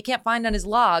documents that he can't find on his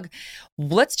log,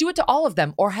 let's do it to all of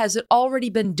them. Or has it already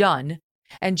been done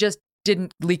and just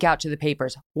didn't leak out to the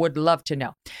papers? Would love to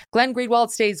know. Glenn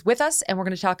Greenwald stays with us, and we're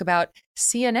going to talk about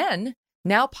CNN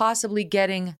now possibly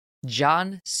getting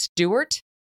Jon Stewart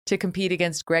to compete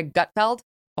against Greg Gutfeld.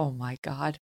 Oh my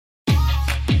God.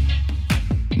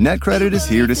 NetCredit is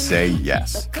here to say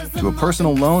yes to a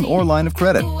personal loan or line of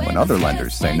credit when other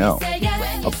lenders say no.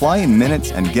 Apply in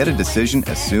minutes and get a decision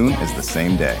as soon as the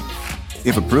same day.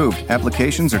 If approved,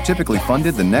 applications are typically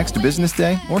funded the next business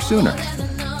day or sooner.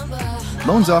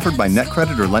 Loans offered by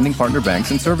NetCredit or lending partner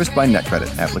banks and serviced by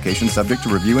NetCredit. Application subject to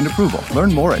review and approval.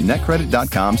 Learn more at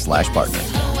netcredit.com/partner.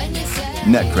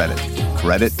 NetCredit.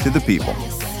 Credit to the people.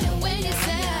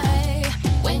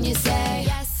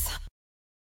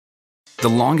 The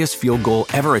longest field goal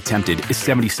ever attempted is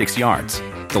 76 yards.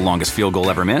 The longest field goal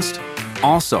ever missed?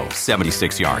 Also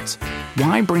 76 yards.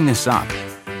 Why bring this up?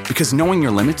 Because knowing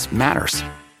your limits matters,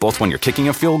 both when you're kicking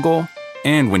a field goal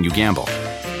and when you gamble.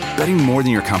 Betting more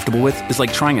than you're comfortable with is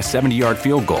like trying a 70-yard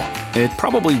field goal. It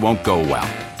probably won't go well.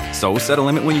 So set a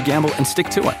limit when you gamble and stick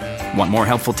to it. Want more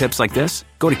helpful tips like this?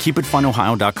 Go to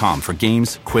keepitfunohio.com for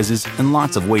games, quizzes, and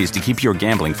lots of ways to keep your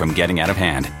gambling from getting out of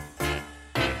hand.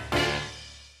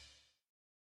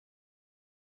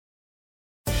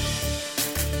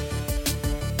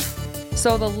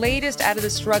 So the latest out of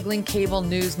the struggling cable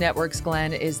news networks,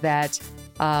 Glenn, is that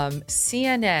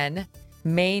CNN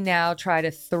may now try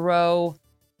to throw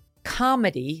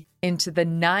comedy into the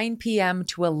 9 p.m.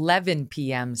 to 11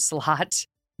 p.m. slot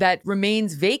that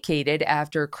remains vacated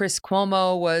after Chris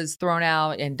Cuomo was thrown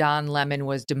out and Don Lemon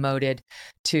was demoted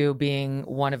to being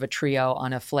one of a trio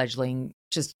on a fledgling,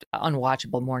 just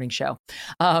unwatchable morning show.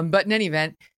 But in any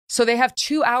event, so they have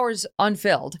 2 hours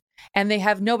unfilled and they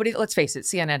have nobody. Let's face it,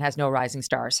 CNN has no rising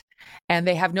stars and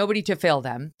they have nobody to fill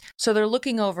them. So they're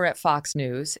looking over at Fox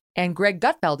News and Greg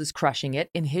Gutfeld is crushing it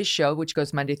in his show, which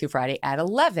goes Monday through Friday at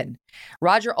 11.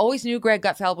 Roger always knew Greg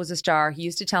Gutfeld was a star. He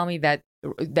used to tell me that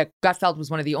Gutfeld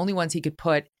was one of the only ones he could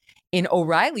put in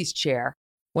O'Reilly's chair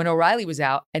when O'Reilly was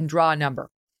out and draw a number.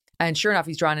 And sure enough,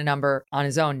 he's drawn a number on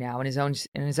his own now in his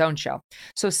own show.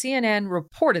 So CNN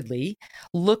reportedly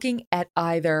looking at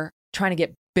either trying to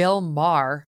get Bill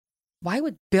Maher. Why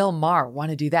would Bill Maher want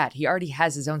to do that? He already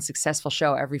has his own successful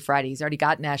show every Friday. He's already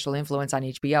got national influence on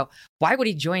HBO. Why would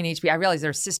he join HBO? I realize they're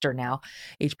a sister now,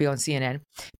 HBO and CNN.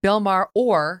 Bill Maher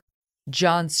or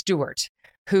Jon Stewart,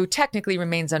 who technically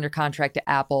remains under contract to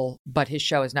Apple, but his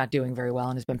show is not doing very well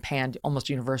and has been panned almost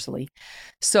universally.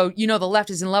 So, the left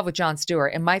is in love with Jon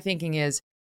Stewart. And my thinking is,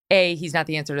 A, he's not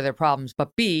the answer to their problems.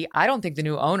 But B, I don't think the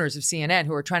new owners of CNN,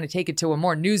 who are trying to take it to a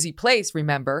more newsy place,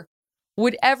 remember,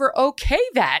 would ever okay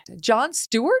that. Jon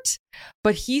Stewart?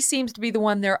 But he seems to be the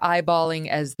one they're eyeballing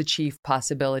as the chief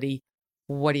possibility.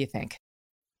 What do you think?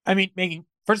 I mean, Megan,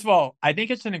 first of all, I think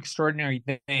it's an extraordinary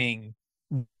thing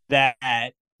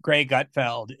that Greg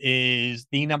Gutfeld is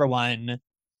the number one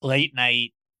late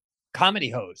night comedy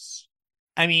host.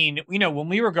 I mean, when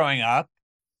we were growing up,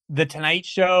 The Tonight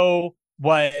Show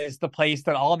was the place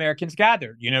that all Americans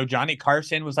gathered. Johnny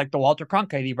Carson was like the Walter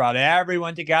Cronkite. He brought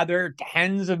everyone together.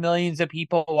 Tens of millions of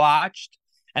people watched.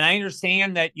 And I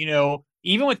understand that,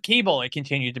 even with cable, it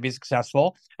continued to be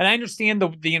successful. And I understand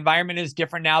the environment is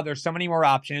different now. There's so many more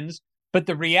options. But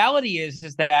the reality is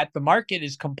that the market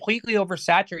is completely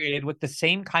oversaturated with the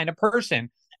same kind of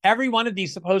person. Every one of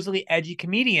these supposedly edgy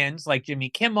comedians like Jimmy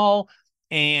Kimmel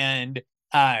and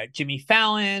Jimmy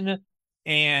Fallon,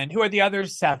 and who are the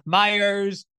others? Seth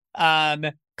Meyers,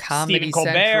 Comedy Stephen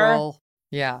Colbert. Central.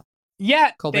 Yeah.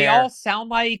 Colbert. They all sound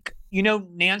like,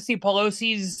 Nancy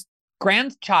Pelosi's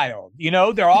grandchild.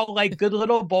 They're all like good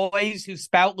little boys who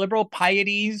spout liberal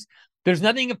pieties. There's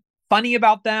nothing funny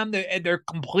about them. They're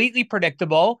completely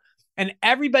predictable. And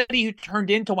everybody who turned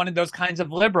into one of those kinds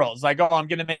of liberals, like, I'm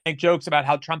going to make jokes about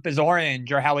how Trump is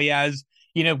orange or how he has,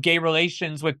 gay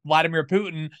relations with Vladimir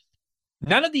Putin.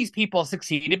 None of these people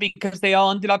succeeded because they all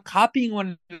ended up copying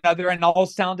one another and all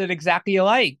sounded exactly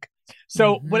alike.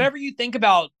 So whatever you think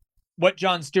about what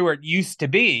Jon Stewart used to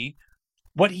be,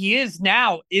 what he is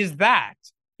now is that.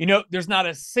 There's not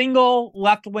a single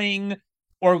left-wing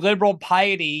or liberal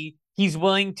piety he's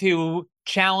willing to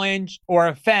challenge or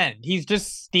offend. He's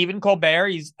just Stephen Colbert.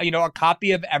 He's, a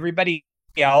copy of everybody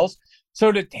else.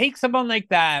 So to take someone like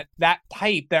that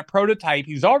type, that prototype,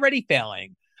 who's already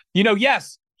failing,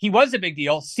 yes, he was a big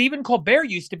deal. Stephen Colbert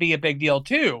used to be a big deal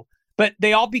too, but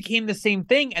they all became the same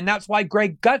thing. And that's why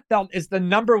Greg Gutfeld is the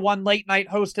number one late night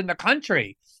host in the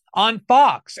country on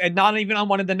Fox and not even on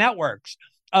one of the networks.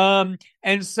 And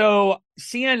so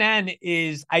CNN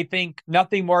is, I think,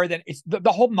 nothing more than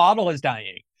the whole model is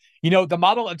dying. The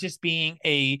model of just being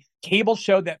a cable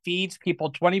show that feeds people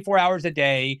 24 hours a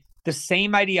day, the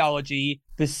same ideology,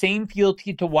 the same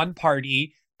fealty to one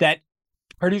party that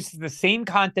produces the same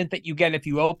content that you get if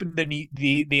you open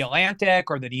the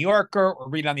Atlantic or the New Yorker or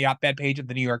read on the op-ed page of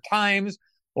the New York Times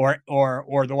or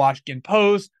the Washington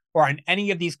Post or on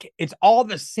any of these. It's all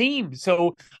the same.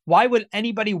 So why would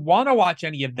anybody want to watch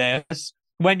any of this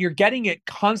when you're getting it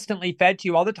constantly fed to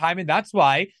you all the time? And that's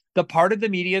why the part of the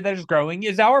media that is growing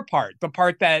is our part, the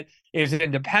part that is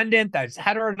independent, that's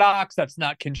heterodox, that's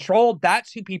not controlled.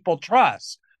 That's who people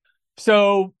trust.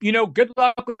 So, good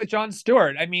luck with Jon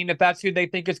Stewart. I mean, if that's who they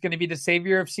think is going to be the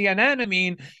savior of CNN, I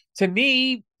mean, to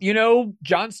me,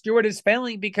 Jon Stewart is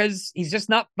failing because he's just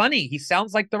not funny. He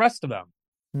sounds like the rest of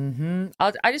them.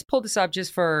 I just pulled this up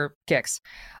just for kicks.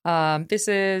 This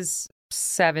is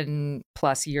 7+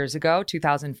 years ago,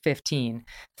 2015.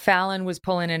 Fallon was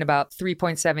pulling in about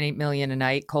 $3.78 million a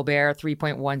night. Colbert,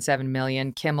 $3.17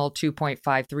 million. Kimmel,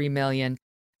 $2.53 million.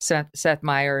 Seth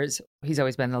Meyers, he's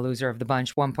always been the loser of the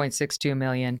bunch, $1.62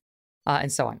 million,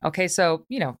 and so on. Okay, so,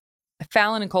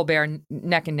 Fallon and Colbert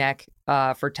neck and neck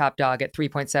for top dog at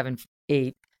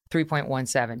 3.78,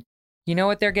 3.17. You know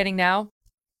what they're getting now?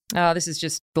 This is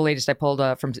just the latest I pulled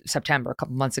from September, a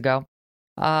couple months ago.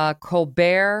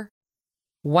 Colbert,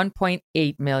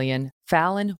 1.8 million.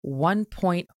 Fallon,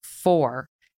 1.4.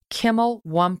 Kimmel,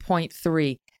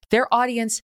 1.3. Their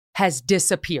audience has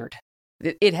disappeared.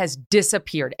 It has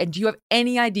disappeared. And do you have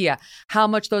any idea how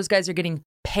much those guys are getting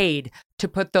paid to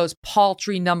put those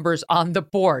paltry numbers on the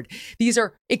board? These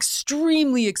are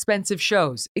extremely expensive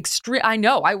shows. I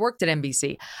know. I worked at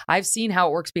NBC. I've seen how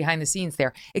it works behind the scenes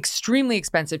there. Extremely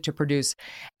expensive to produce.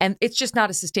 And it's just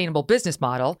not a sustainable business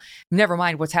model. Never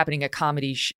mind what's happening at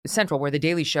Comedy Central, where The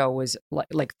Daily Show was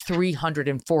like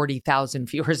 340,000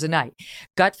 viewers a night.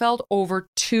 Gutfeld, over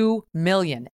 2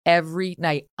 million every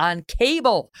night on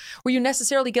cable, where you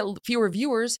necessarily get fewer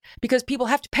viewers because people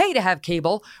have to pay to have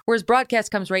cable, whereas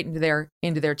broadcast comes right into their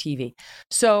TV.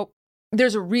 So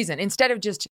there's a reason. Instead of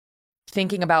just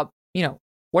thinking about,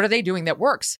 what are they doing that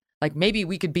works? Like maybe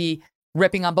we could be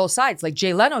ripping on both sides like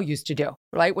Jay Leno used to do,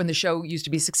 right? When the show used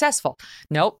to be successful.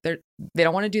 Nope, they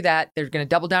don't want to do that. They're going to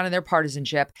double down on their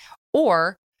partisanship,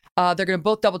 or they're going to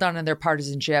both double down on their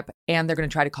partisanship and they're going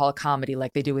to try to call a comedy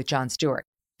like they do with Jon Stewart.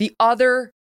 The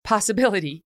other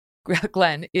possibility,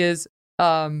 Glenn, is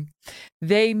they've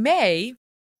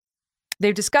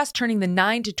discussed turning the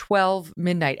 9 to 12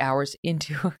 midnight hours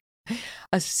into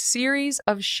a series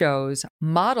of shows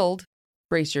modeled,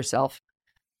 brace yourself,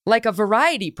 like a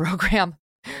variety program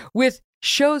with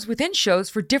shows within shows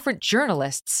for different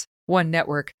journalists, one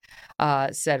network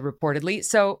said reportedly.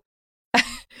 So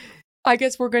I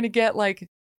guess we're going to get like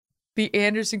the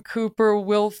Anderson Cooper,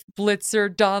 Wilf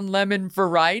Blitzer, Don Lemon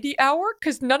variety hour,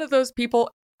 because none of those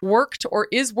people worked or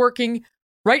is working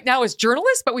right now as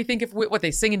journalists, but we think if what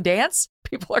they sing and dance,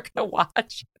 people are going to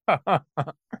watch.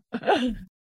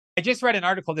 I just read an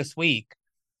article this week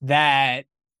that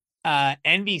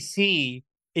NBC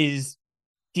is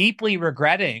deeply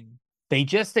regretting they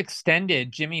just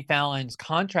extended Jimmy Fallon's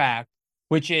contract,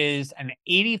 which is an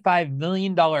 $85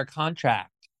 million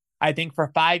contract, I think,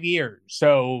 for 5 years.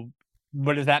 So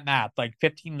what is that math? Like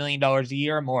 $15 million a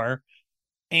year or more.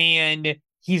 And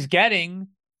he's getting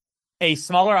a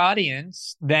smaller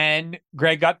audience than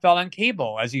Greg Gutfeld on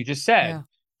cable, as you just said. Yeah.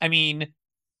 I mean,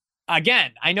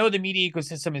 again, I know the media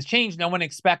ecosystem has changed. No one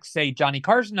expects, say, Johnny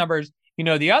Carson numbers. You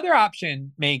know, the other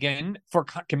option, Megan, for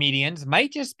comedians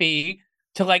might just be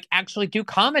to like actually do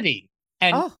comedy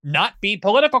and not be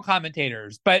political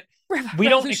commentators. But we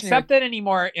don't accept that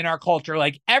anymore in our culture.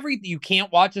 Like you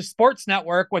can't watch a sports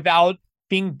network without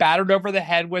being battered over the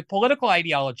head with political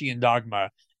ideology and dogma.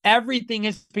 Everything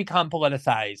has become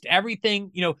politicized.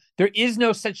 Everything, there is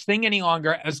no such thing any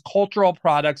longer as cultural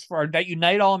products that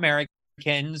unite all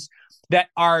Americans that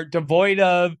are devoid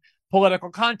of political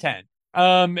content.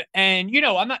 And,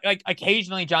 I'm not like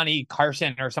occasionally Johnny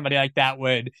Carson or somebody like that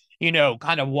would,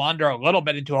 kind of wander a little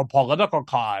bit into a political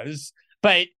cause,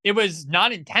 but it was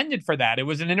not intended for that. It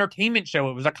was an entertainment show.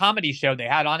 It was a comedy show. They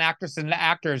had on actresses and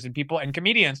actors and people and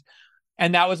comedians.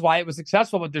 And that was why it was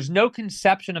successful, but there's no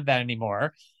conception of that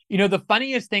anymore. The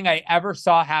funniest thing I ever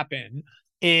saw happen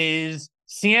is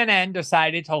CNN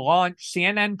decided to launch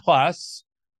CNN Plus,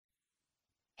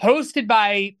 hosted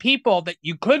by people that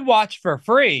you could watch for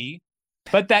free,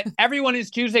 but that everyone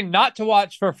is choosing not to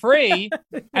watch for free.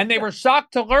 And they were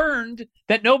shocked to learn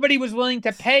that nobody was willing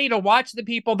to pay to watch the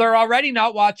people they're already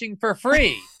not watching for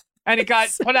free. And it got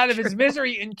put out of its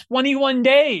misery in 21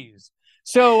 days.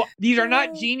 So these are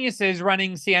not geniuses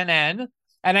running CNN.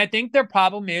 And I think their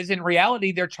problem is, in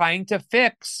reality, they're trying to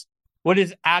fix what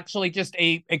is actually just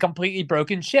a completely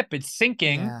broken ship. It's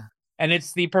sinking, and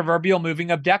it's the proverbial moving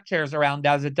of deck chairs around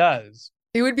as it does.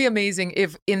 It would be amazing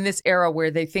if in this era where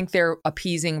they think they're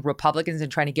appeasing Republicans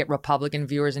and trying to get Republican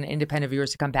viewers and independent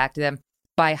viewers to come back to them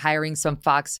by hiring some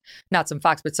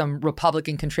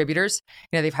Republican contributors.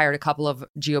 They've hired a couple of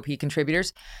GOP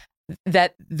contributors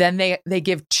that then they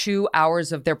give 2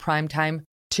 hours of their prime time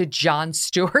to Jon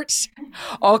Stewart.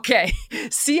 Okay.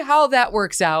 See how that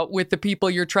works out with the people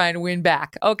you're trying to win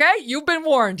back. Okay. You've been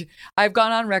warned. I've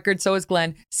gone on record. So has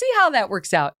Glenn. See how that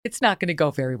works out. It's not going to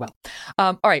go very well.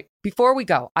 All right. Before we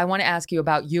go, I want to ask you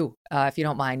about you, if you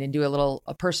don't mind, and do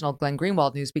a personal Glenn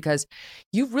Greenwald news, because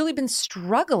you've really been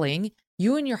struggling.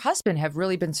 You and your husband have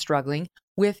really been struggling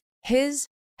with his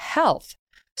health.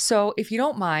 So if you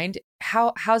don't mind,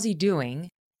 how's he doing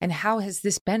and how has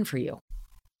this been for you?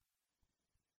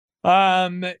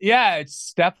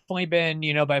 It's definitely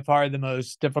been, by far the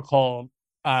most difficult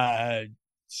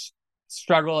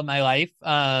struggle in my life.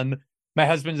 My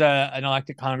husband's an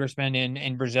elected congressman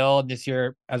in Brazil. And this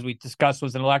year, as we discussed,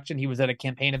 was an election. He was at a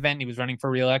campaign event. He was running for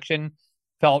re-election,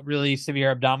 felt really severe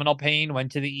abdominal pain,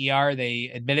 went to the ER. They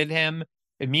admitted him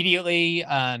immediately.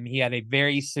 He had a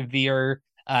very severe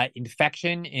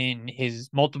infection in his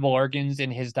multiple organs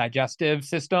in his digestive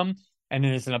system and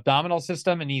in his abdominal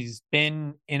system. And he's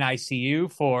been in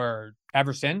ICU for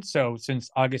ever since. So since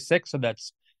August 6th. So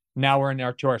that's now we're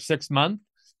to our 6th month.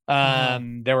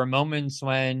 There were moments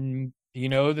when,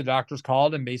 the doctors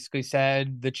called and basically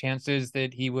said the chances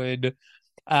that he would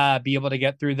be able to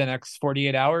get through the next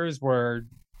 48 hours were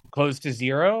close to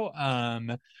zero.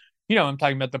 I'm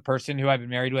talking about the person who I've been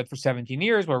married with for 17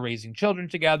 years. We're raising children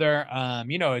together.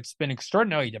 It's been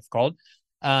extraordinarily difficult.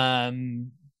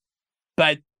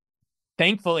 But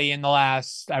thankfully, in the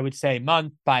last, I would say,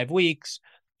 month, 5 weeks,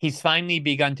 he's finally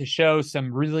begun to show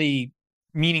some really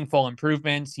meaningful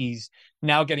improvements. He's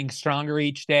now getting stronger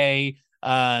each day.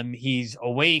 He's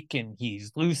awake and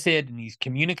he's lucid and he's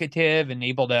communicative and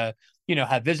able to,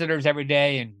 have visitors every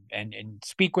day and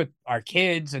speak with our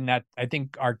kids. And that, I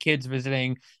think our kids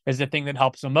visiting is the thing that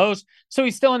helps the most. So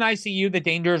he's still in ICU. The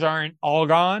dangers aren't all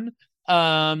gone.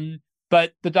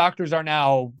 But the doctors are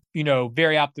now,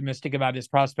 very optimistic about his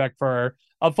prospect for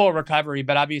a full recovery.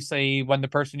 But obviously, when the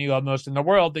person you love most in the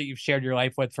world that you've shared your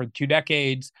life with for 2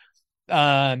 decades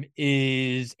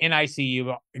is in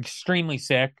ICU, extremely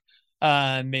sick,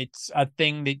 it's a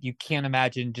thing that you can't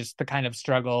imagine, just the kind of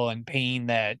struggle and pain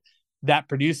that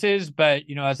produces. But,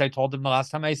 as I told him the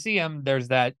last time I see him, there's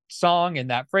that song and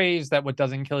that phrase that what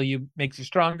doesn't kill you makes you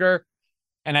stronger.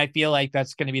 And I feel like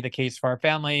that's going to be the case for our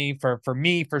family, for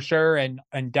me, for sure, and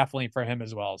definitely for him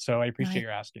as well. So I appreciate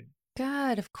your asking.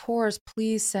 God, of course.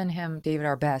 Please send him, David,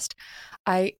 our best.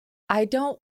 I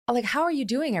don't, how are you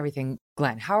doing everything,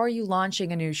 Glenn? How are you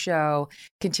launching a new show,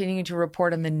 continuing to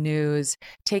report on the news,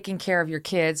 taking care of your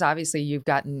kids? Obviously, you've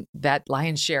gotten that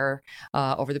lion's share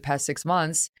over the past 6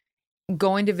 months.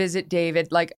 Going to visit David.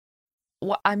 How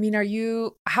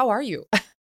are you?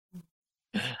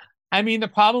 I mean, the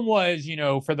problem was,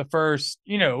 for the first,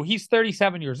 he's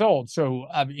 37 years old. So,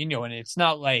 and it's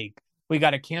not like we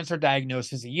got a cancer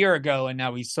diagnosis a year ago and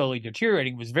now he's slowly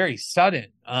deteriorating. It was very sudden.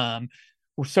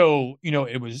 So,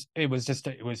 it was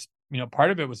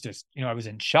part of it was just, I was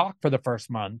in shock for the first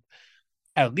month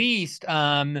at least.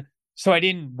 So I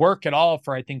didn't work at all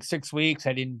for, I think, 6 weeks.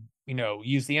 I didn't,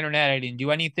 use the internet. I didn't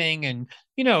do anything. And,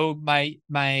 I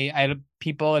had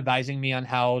people advising me on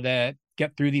how to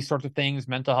get through these sorts of things,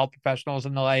 mental health professionals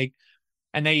and the like.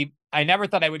 And I never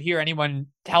thought I would hear anyone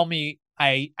tell me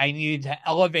I needed to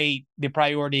elevate the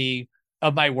priority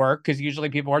of my work, because usually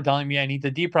people are telling me I need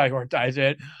to deprioritize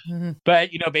it. Mm-hmm.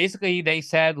 But, basically they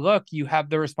said, look, you have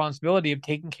the responsibility of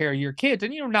taking care of your kids,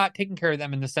 and, not taking care of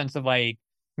them in the sense of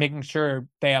making sure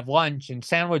they have lunch and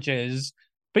sandwiches,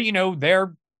 but,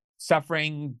 they're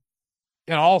suffering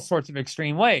in all sorts of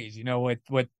extreme ways,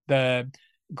 with the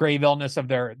grave illness of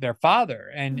their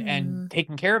father, and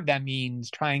taking care of them means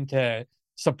trying to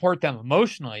support them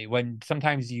emotionally when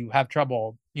sometimes you have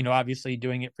trouble, obviously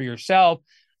doing it for yourself.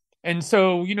 And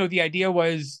so, the idea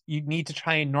was you need to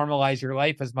try and normalize your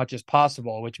life as much as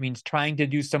possible, which means trying to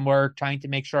do some work, trying to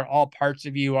make sure all parts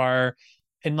of you are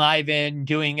enlivened,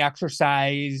 doing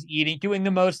exercise, eating, doing the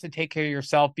most to take care of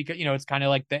yourself, because, it's kind of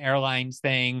like the airlines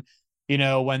thing,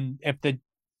 if the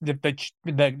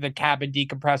cabin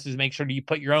decompresses, make sure that you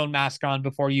put your own mask on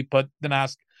before you put the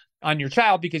mask on your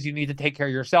child, because you need to take care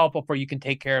of yourself before you can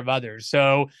take care of others.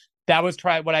 So that was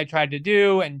what I tried to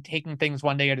do, and taking things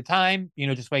one day at a time,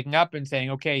 just waking up and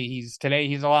saying, okay,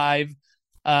 he's alive.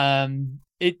 But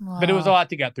it was a lot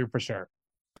to get through for sure.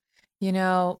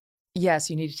 Yes,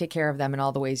 you need to take care of them in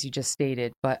all the ways you just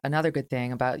stated. But another good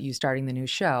thing about you starting the new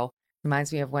show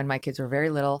reminds me of when my kids were very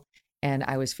little and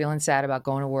I was feeling sad about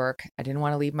going to work. I didn't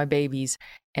want to leave my babies.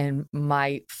 And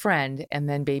my friend and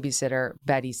then babysitter,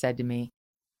 Betty, said to me,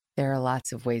 there are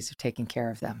lots of ways of taking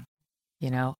care of them,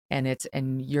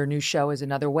 and your new show is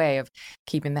another way of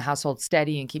keeping the household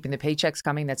steady and keeping the paychecks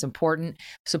coming. That's important.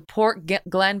 Support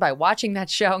Glenn by watching that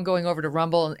show and going over to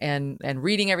Rumble and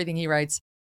reading everything he writes.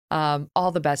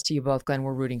 All the best to you both, Glenn.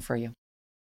 We're rooting for you.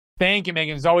 Thank you,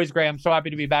 Megan. It's always great. I'm so happy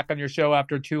to be back on your show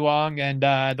after too long, and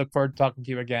I look forward to talking to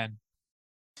you again.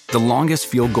 The longest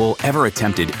field goal ever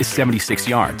attempted is 76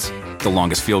 yards. The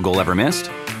longest field goal ever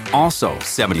missed? Also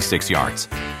 76 yards.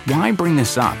 Why bring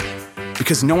this up?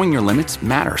 Because knowing your limits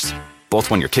matters,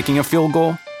 both when you're kicking a field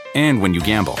goal and when you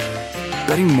gamble.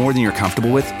 Betting more than you're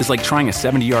comfortable with is like trying a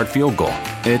 70-yard field goal.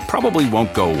 It probably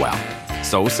won't go well.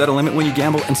 So set a limit when you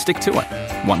gamble and stick to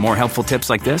it. Want more helpful tips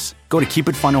like this? Go to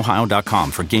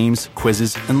keepitfunohio.com for games,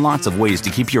 quizzes, and lots of ways to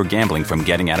keep your gambling from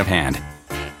getting out of hand.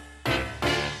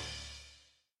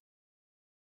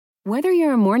 Whether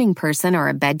you're a morning person or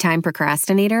a bedtime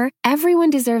procrastinator,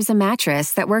 everyone deserves a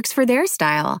mattress that works for their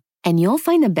style. And you'll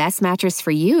find the best mattress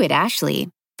for you at Ashley.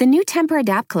 The new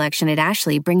Temper-Adapt collection at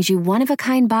Ashley brings you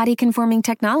one-of-a-kind body-conforming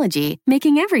technology,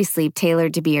 making every sleep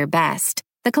tailored to be your best.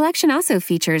 The collection also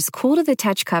features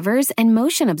cool-to-the-touch covers and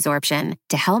motion absorption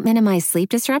to help minimize sleep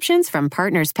disruptions from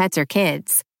partners, pets, or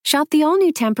kids. Shop the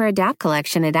all-new Temper-Adapt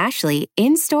collection at Ashley,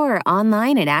 in-store or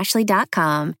online at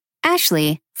ashley.com.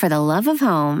 Ashley, for the love of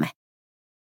home.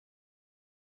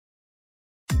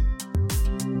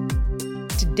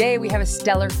 Today, we have a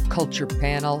stellar culture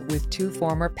panel with 2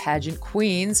 former pageant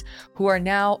queens who are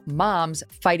now moms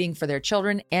fighting for their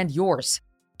children and yours.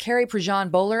 Carrie,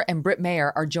 Prejean, Boller, and Britt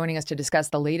are joining us to discuss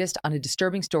the latest on a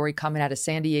disturbing story coming out of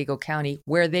San Diego County,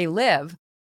 where they live,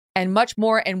 and much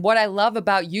more. And what I love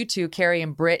about you two, Carrie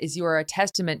and Britt, is you are a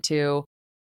testament to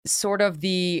sort of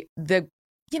the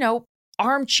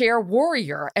armchair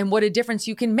warrior and what a difference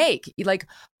you can make. Like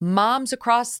moms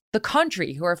across the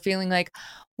country who are feeling like,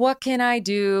 what can I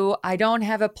do? I don't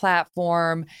have a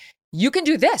platform. You can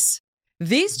do this.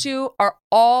 These two are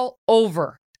all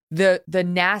over the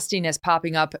nastiness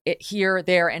popping up here,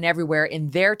 there, and everywhere in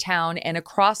their town and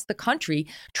across the country,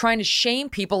 trying to shame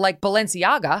people like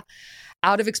Balenciaga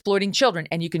out of exploiting children.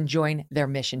 And you can join their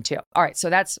mission too. All right. So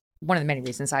that's one of the many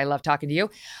reasons I love talking to you.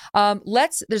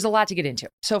 There's a lot to get into.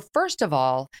 So first of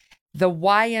all, the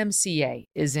YMCA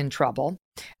is in trouble,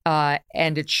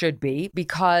 and it should be,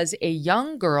 because a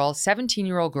young girl,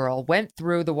 17-year-old girl, went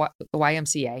through the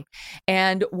YMCA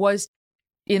and was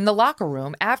in the locker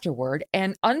room afterward.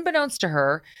 And unbeknownst to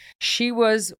her, she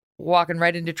was walking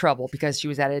right into trouble because she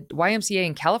was at a YMCA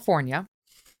in California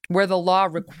where the law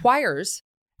requires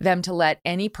them to let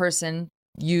any person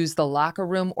use the locker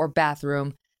room or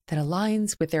bathroom that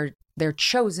aligns with their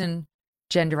chosen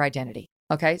gender identity.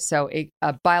 Okay, so a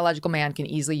biological man can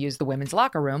easily use the women's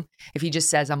locker room if he just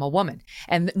says, I'm a woman.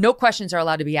 And no questions are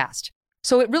allowed to be asked.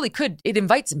 So it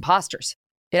invites imposters.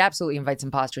 It absolutely invites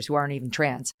imposters who aren't even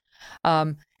trans.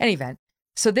 Any event.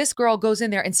 So this girl goes in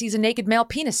there and sees a naked male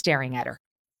penis staring at her.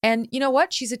 And you know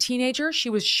what? She's a teenager. She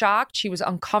was shocked. She was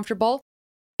uncomfortable.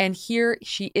 And here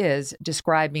she is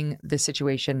describing the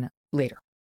situation later.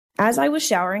 As I was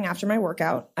showering after my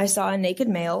workout, I saw a naked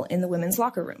male in the women's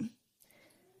locker room.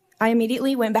 I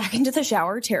immediately went back into the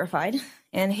shower, terrified,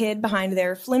 and hid behind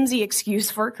their flimsy excuse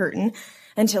for a curtain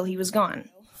until he was gone.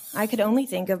 I could only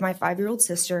think of my 5-year-old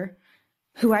sister,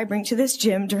 who I bring to this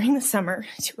gym during the summer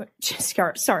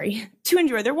to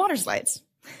enjoy their water slides.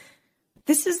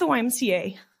 This is the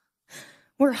YMCA,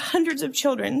 where hundreds of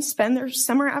children spend their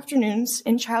summer afternoons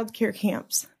in childcare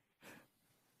camps.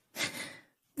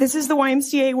 This is the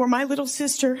YMCA where my little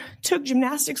sister took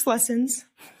gymnastics lessons.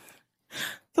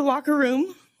 The locker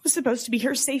room was supposed to be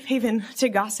her safe haven to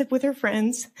gossip with her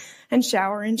friends and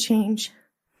shower and change.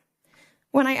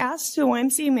 When I asked the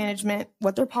YMCA management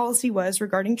what their policy was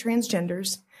regarding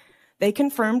transgenders, they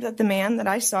confirmed that the man that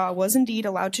I saw was indeed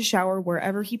allowed to shower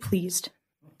wherever he pleased.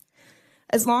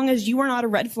 As long as you are not a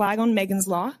red flag on Megan's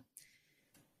Law,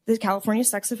 the California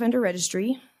Sex Offender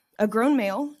Registry, a grown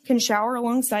male can shower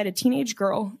alongside a teenage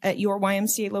girl at your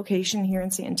YMCA location here in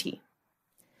Santee.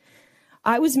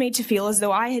 I was made to feel as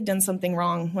though I had done something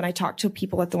wrong when I talked to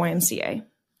people at the YMCA.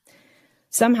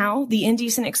 Somehow, the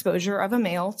indecent exposure of a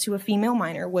male to a female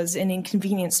minor was an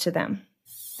inconvenience to them.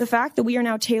 The fact that we are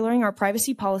now tailoring our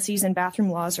privacy policies and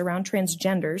bathroom laws around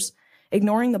transgenders,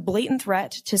 ignoring the blatant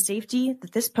threat to safety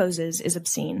that this poses, is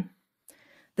obscene.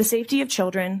 The safety of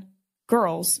children,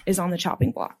 girls, is on the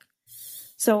chopping block.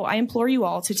 So I implore you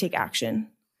all to take action.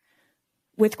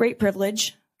 With great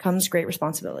privilege comes great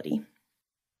responsibility.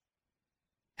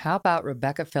 How about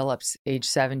Rebecca Phillips, age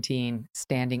 17,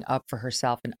 standing up for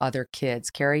herself and other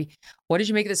kids? Carrie, what did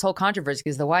you make of this whole controversy?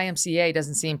 Because the YMCA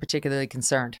doesn't seem particularly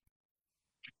concerned.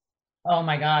 Oh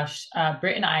my gosh.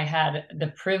 Britt and I had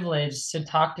the privilege to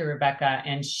talk to Rebecca,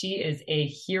 and she is a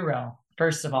hero,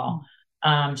 first of all.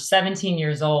 17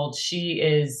 years old. She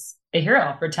is a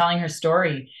hero for telling her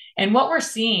story. And what we're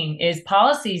seeing is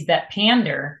policies that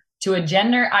pander to a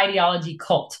gender ideology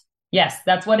cult. Yes,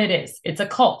 that's what it is. It's a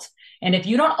cult. And if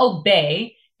you don't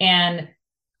obey and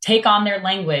take on their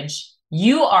language,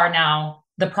 you are now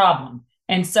the problem.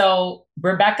 And so,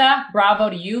 Rebecca,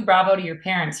 bravo to you. Bravo to your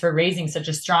parents for raising such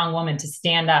a strong woman to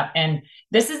stand up. And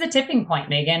this is a tipping point,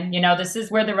 Megan. You know, this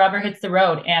is where the rubber hits the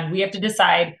road. And we have to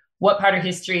decide, what part of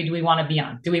history do we want to be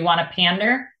on? Do we want to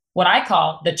pander? What I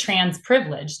call the trans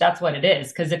privilege. That's what it is.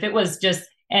 Because if it was just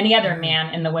any other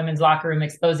man in the women's locker room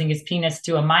exposing his penis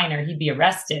to a minor, he'd be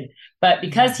arrested. But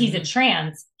because he's a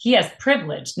trans, he has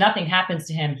privilege. Nothing happens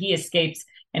to him. He escapes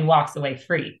and walks away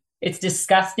free. It's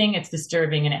disgusting. It's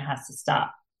disturbing, and it has to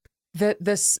stop.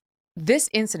 This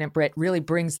incident, Britt, really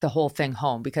brings the whole thing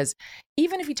home, because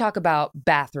even if you talk about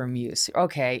bathroom use,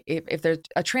 okay, if there's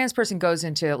a trans person goes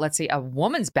into, let's say, a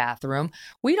woman's bathroom,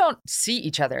 we don't see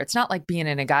each other. It's not like being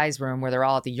in a guy's room where they're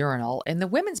all at the urinal. In the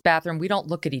women's bathroom, we don't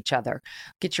look at each other.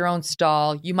 Get your own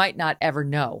stall. You might not ever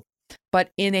know. But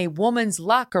in a woman's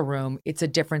locker room, it's a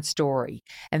different story.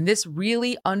 And this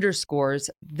really underscores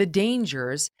the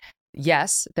dangers.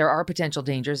 Yes, there are potential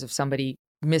dangers of somebody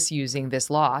misusing this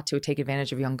law to take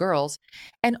advantage of young girls,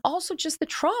 and also just the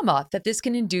trauma that this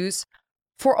can induce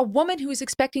for a woman who is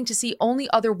expecting to see only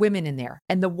other women in there.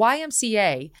 And the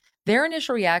YMCA, their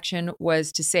initial reaction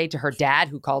was to say to her dad,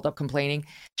 who called up complaining,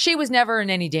 she was never in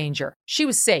any danger. She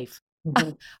was safe.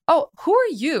 Mm-hmm. Oh, who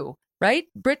are you, right,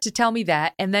 Britt, to tell me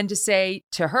that? And then to say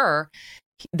to her,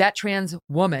 that trans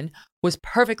woman was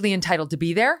perfectly entitled to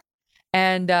be there.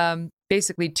 And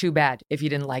basically, too bad if you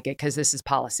didn't like it, because this is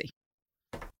policy.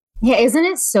 Yeah, isn't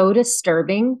it so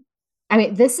disturbing? I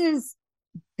mean, this is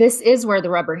where the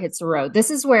rubber hits the road.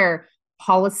 This is where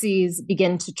policies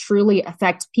begin to truly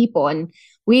affect people. And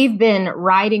we've been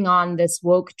riding on this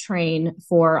woke train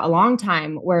for a long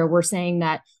time, where we're saying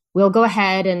that we'll go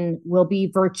ahead and we'll be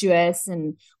virtuous,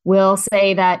 and we'll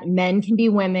say that men can be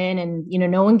women, and,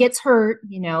 no one gets hurt,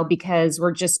 because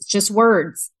we're just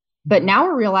words. But now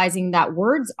we're realizing that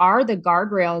words are the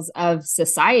guardrails of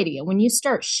society. And when you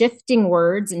start shifting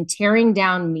words and tearing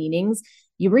down meanings,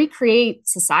 you recreate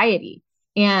society.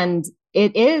 And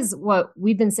it is what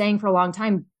we've been saying for a long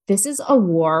time. This is a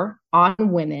war on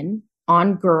women,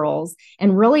 on girls,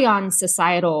 and really on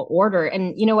societal order.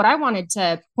 And what I wanted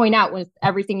to point out with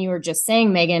everything you were just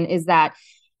saying, Megan, is that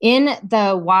in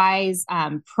the WISE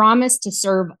promise to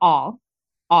serve all,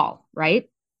 right?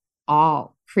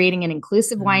 All, creating an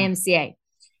inclusive YMCA.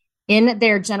 In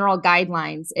their general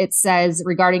guidelines, it says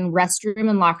regarding restroom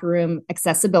and locker room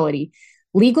accessibility,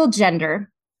 legal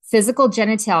gender, physical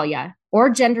genitalia, or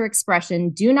gender expression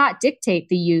do not dictate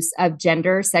the use of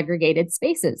gender segregated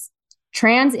spaces.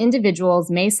 Trans individuals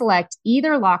may select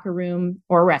either locker room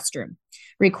or restroom.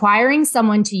 Requiring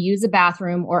someone to use a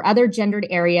bathroom or other gendered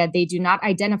area they do not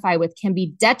identify with can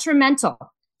be detrimental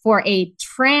for a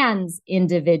trans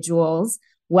individual's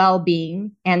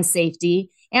well-being and safety,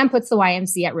 and puts the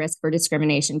YMCA at risk for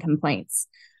discrimination complaints.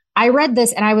 I read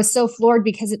this and I was so floored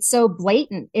because it's so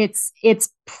blatant. It's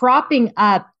propping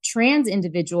up trans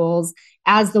individuals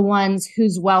as the ones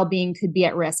whose well-being could be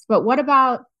at risk. But what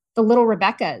about the little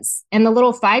Rebeccas and the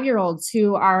little 5-year-olds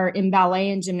who are in ballet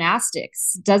and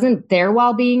gymnastics? Doesn't their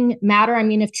well-being matter? I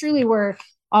mean, if truly we're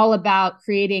all about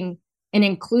creating an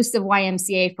inclusive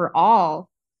YMCA for all,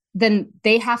 then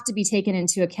they have to be taken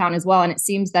into account as well. And it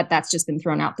seems that that's just been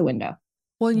thrown out the window.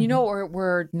 Well, what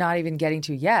we're not even getting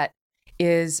to yet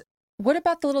is, what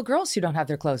about the little girls who don't have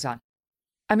their clothes on?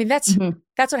 I mean, that's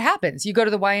what happens. You go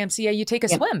to the YMCA, you take a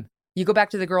swim. You go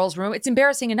back to the girls' room. It's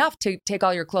embarrassing enough to take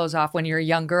all your clothes off when you're a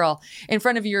young girl in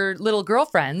front of your little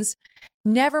girlfriends.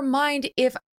 Never mind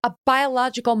if a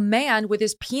biological man with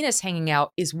his penis hanging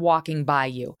out is walking by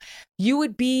you. You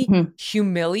would be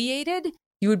humiliated.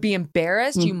 You would be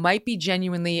embarrassed. You might be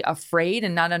genuinely afraid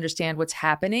and not understand what's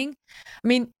happening. I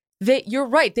mean, you're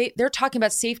right. They're talking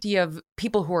about safety of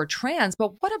people who are trans,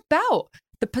 but what about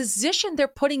the position they're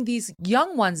putting these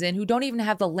young ones in who don't even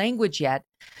have the language yet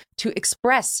to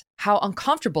express how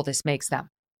uncomfortable this makes them?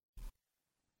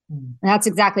 That's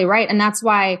exactly right. And that's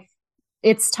why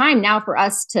it's time now for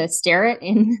us to stare it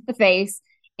in the face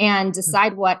and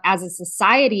decide what, as a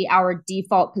society, our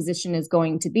default position is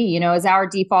going to be. Is our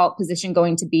default position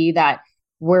going to be that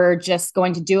we're just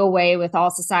going to do away with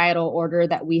all societal order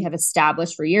that we have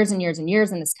established for years and years and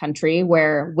years in this country,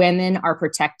 where women are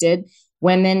protected?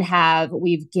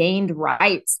 We've gained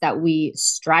rights that we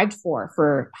strived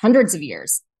for hundreds of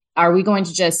years. Are we going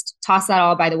to just toss that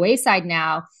all by the wayside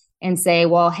now and say,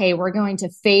 well, hey, we're going to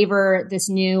favor this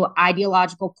new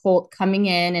ideological cult coming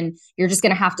in, and you're just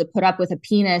going to have to put up with a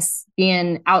penis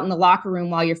being out in the locker room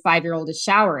while your 5-year-old is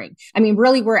showering? I mean,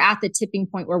 really, we're at the tipping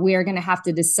point where we are going to have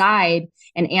to decide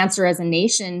and answer as a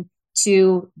nation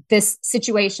to this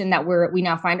situation that we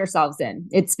now find ourselves in.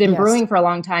 It's been brewing for a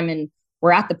long time, and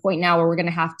we're at the point now where we're going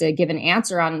to have to give an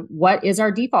answer on what is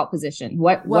our default position.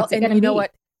 What's it going to be? You know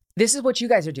what? This is what you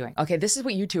guys are doing. Okay, this is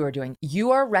what you two are doing. You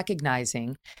are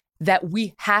recognizing that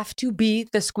we have to be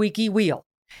the squeaky wheel,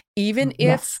 even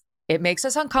if it makes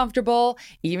us uncomfortable,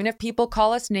 even if people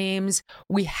call us names.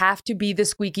 We have to be the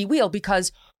squeaky wheel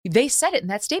because they said it in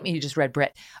that statement you just read,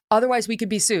 Britt. Otherwise, we could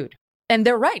be sued. And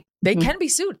they're right. They can be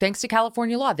sued. Thanks to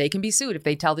California law, they can be sued if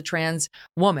they tell the trans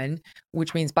woman,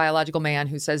 which means biological man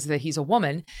who says that he's a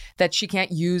woman, that she can't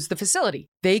use the facility.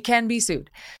 They can be sued.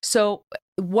 So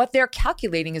what they're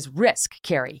calculating is risk,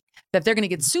 Carrie, that they're going to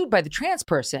get sued by the trans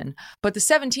person, but the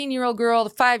 17-year-old girl, the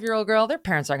 5-year-old girl, their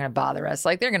parents aren't going to bother us.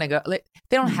 Like, they're going to go, they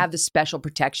don't have the special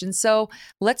protection. So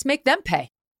let's make them pay.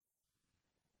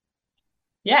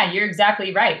 Yeah, you're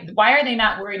exactly right. Why are they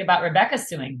not worried about Rebecca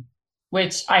suing?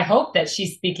 Which I hope that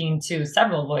she's speaking to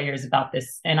several lawyers about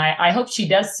this. And I hope she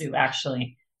does sue,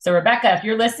 actually. So Rebecca, if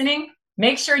you're listening,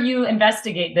 make sure you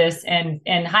investigate this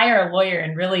and hire a lawyer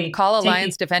and really call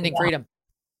Alliance Defending Freedom.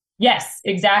 Yes,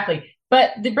 exactly.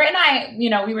 But Britt and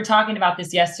I, we were talking about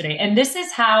this yesterday, and this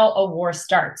is how a war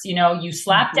starts. You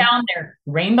slap down their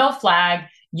rainbow flag,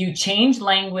 you change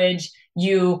language,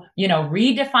 you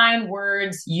redefine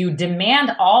words, you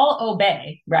demand all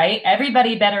obey, right?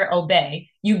 Everybody better obey.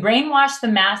 You brainwash the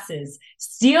masses,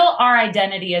 steal our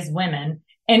identity as women,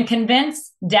 and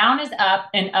convince down is up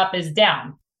and up is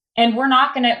down. And we're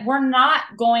not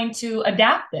going to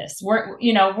adapt this.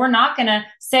 We're not going to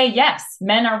say, yes,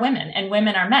 men are women and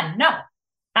women are men. No,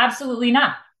 absolutely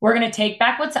not. We're going to take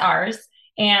back what's ours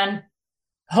and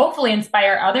hopefully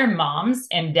inspire other moms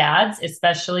and dads,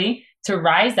 especially, to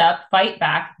rise up, fight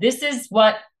back. This is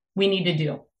what we need to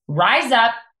do. Rise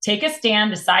up, take a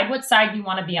stand, decide what side you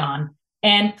want to be on,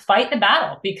 and fight the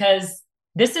battle, because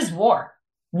this is war.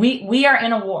 We are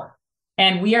in a war,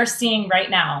 and we are seeing right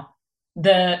now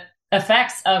the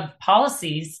effects of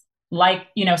policies like,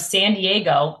 San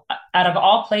Diego, out of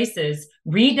all places,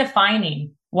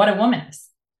 redefining what a woman is.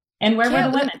 And where were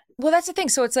the women? Well, that's the thing.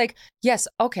 So it's like, yes,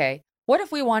 okay. What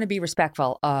if we want to be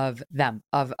respectful of them,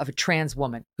 of a trans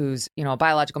woman who's, a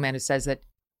biological man who says that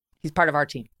he's part of our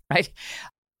team, right?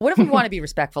 What if we want to be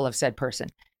respectful of said person?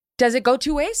 Does it go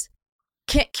two ways?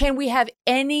 Can we have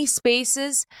any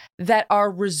spaces that are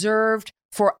reserved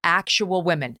for actual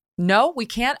women? No, we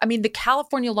can't. I mean, the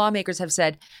California lawmakers have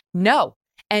said no.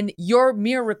 And your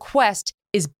mere request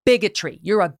is bigotry.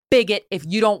 You're a bigot if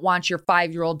you don't want your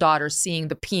 5-year-old daughter seeing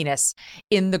the penis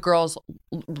in the girls'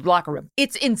 locker room.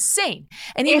 It's insane.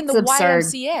 And even the absurd.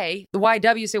 YMCA, the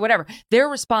YWCA, whatever, their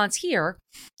response here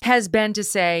has been to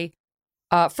say,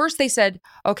 first they said,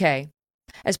 okay,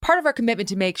 as part of our commitment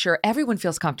to make sure everyone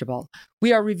feels comfortable,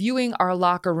 we are reviewing our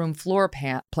locker room floor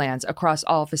plans across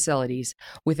all facilities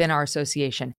within our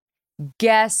association.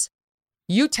 Guess,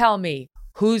 you tell me,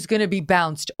 who's going to be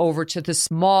bounced over to the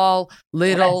small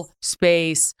little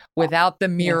space without the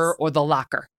mirror or the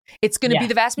locker? It's going to be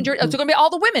the vast majority. It's going to be all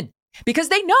the women, because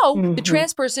they know the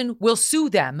trans person will sue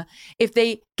them if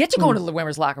they get to go into the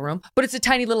women's locker room, but it's a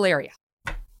tiny little area.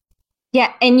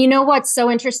 Yeah. And you know what's so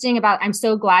interesting I'm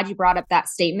so glad you brought up that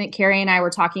statement. Carrie and I were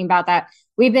talking about that.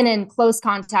 We've been in close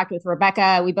contact with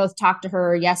Rebecca. We both talked to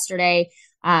her yesterday.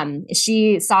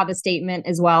 She saw the statement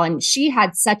as well. And she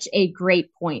had such a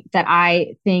great point that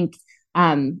I think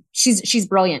she's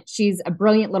brilliant. She's a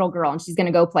brilliant little girl and she's going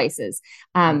to go places.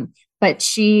 But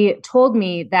she told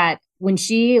me that when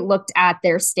she looked at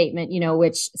their statement,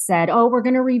 which said, oh, we're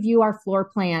going to review our floor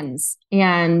plans.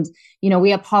 And,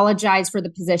 we apologize for the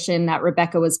position that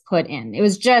Rebecca was put in. It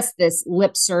was just this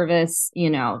lip service,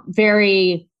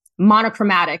 very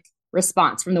monochromatic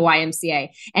response from the YMCA.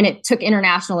 And it took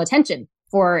international attention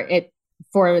for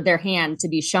their hand to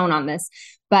be shown on this.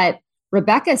 But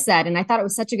Rebecca said, and I thought it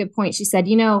was such a good point. She said,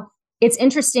 it's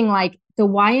interesting, like the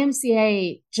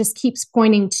YMCA just keeps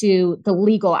pointing to the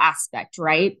legal aspect,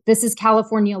 right? This is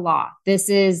California law. This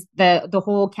is the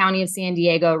whole county of San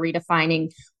Diego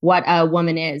redefining what a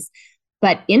woman is.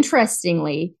 But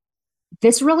interestingly,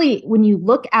 this really, when you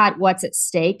look at what's at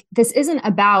stake, this isn't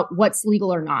about what's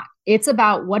legal or not. It's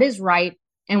about what is right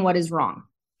and what is wrong.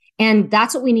 And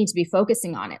that's what we need to be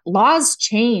focusing on. Laws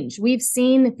change. We've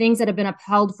seen things that have been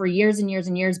upheld for years and years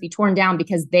and years be torn down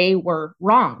because they were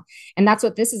wrong. And that's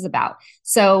what this is about.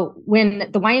 So when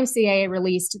the YMCA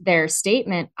released their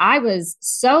statement, I was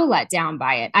so let down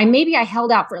by it. I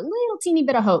held out for a little teeny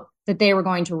bit of hope that they were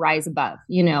going to rise above,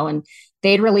 and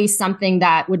they'd release something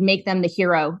that would make them the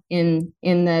hero in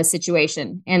the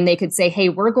situation. And they could say, hey,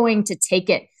 we're going to take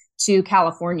it to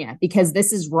California because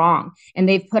this is wrong. And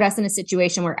they've put us in a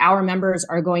situation where our members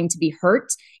are going to be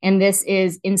hurt. And this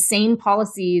is insane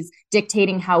policies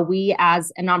dictating how we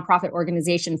as a nonprofit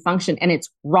organization function. And it's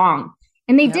wrong.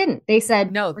 And they didn't. They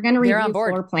said, no, we're going to review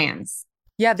floor plans.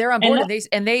 Yeah, they're on board.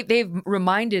 They've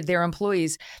reminded their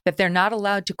employees that they're not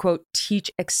allowed to, quote, teach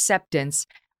acceptance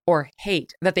or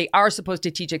hate, that they are supposed to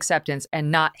teach acceptance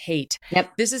and not hate.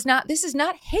 Yep. This is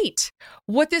not hate.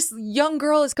 What this young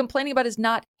girl is complaining about is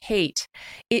not hate.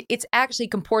 It's actually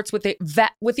comports with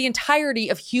the entirety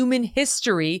of human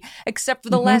history, except for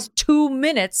the last 2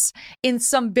 minutes in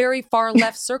some very far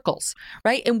left circles,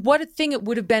 right? And what a thing it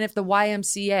would have been if the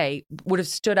YMCA would have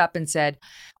stood up and said,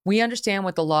 we understand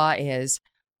what the law is.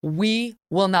 We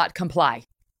will not comply.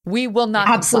 We will not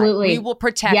Absolutely. comply. We will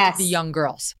protect the young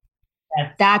girls.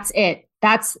 That's it.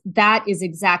 That is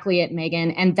exactly it,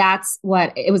 Megan. And that's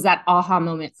what it was, that aha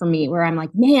moment for me where I'm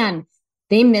like, man,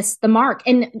 they missed the mark.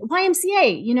 And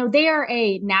YMCA, they are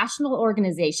a national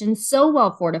organization, so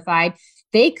well fortified.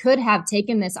 They could have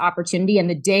taken this opportunity in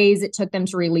the days it took them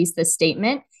to release this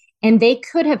statement, and they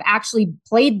could have actually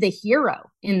played the hero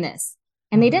in this.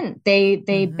 And they didn't.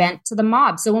 They bent to the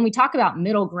mob. So when we talk about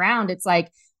middle ground, it's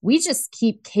like, we just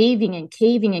keep caving and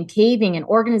caving and caving, and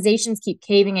organizations keep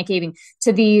caving and caving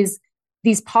to these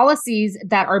policies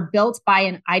that are built by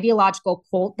an ideological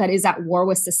cult that is at war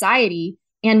with society,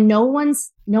 and no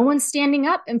one's standing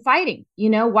up and fighting.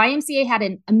 YMCA had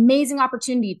an amazing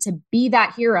opportunity to be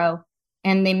that hero,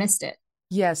 and they missed it.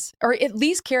 Yes, or at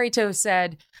least Carrie to have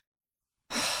said,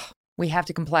 We have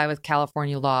to comply with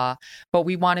California law, but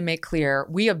we want to make clear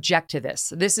we object to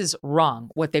this. This is wrong,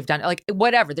 what they've done. Like,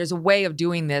 whatever. There's a way of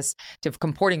doing this, to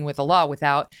comporting with the law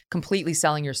without completely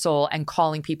selling your soul and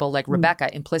calling people like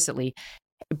Rebecca implicitly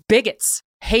bigots,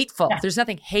 hateful. Yeah. There's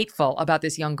nothing hateful about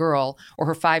this young girl or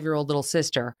her 5-year-old little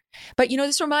sister. But,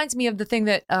 this reminds me of the thing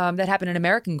that that happened in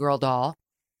American Girl doll,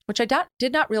 which I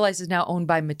did not realize is now owned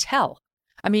by Mattel.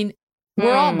 I mean,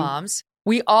 we're all moms.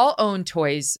 We all own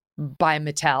toys by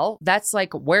Mattel. That's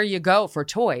like where you go for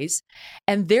toys.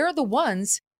 And they're the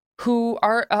ones who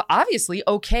are obviously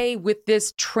okay with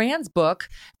this trans book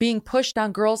being pushed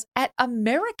on girls at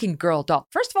American Girl doll.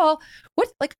 First of all,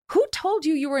 who told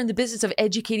you were in the business of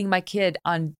educating my kid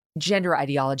on gender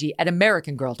ideology at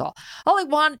American Girl doll? All I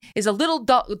want is a little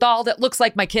doll that looks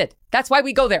like my kid. That's why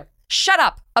we go there. Shut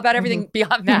up about everything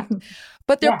beyond that.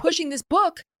 But they're pushing this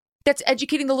book that's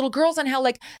educating the little girls on how,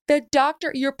 like, the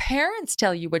doctor, your parents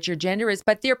tell you what your gender is,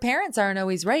 but their parents aren't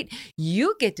always right.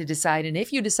 You get to decide. And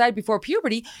if you decide before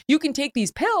puberty, you can take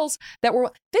these pills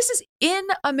this is in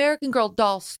American Girl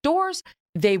doll stores.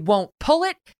 They won't pull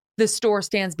it. The store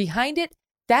stands behind it.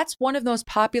 That's one of the most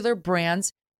popular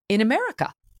brands in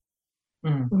America.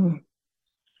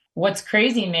 What's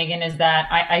crazy, Megan, is that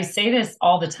I say this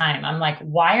all the time. I'm like,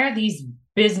 why are these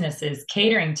businesses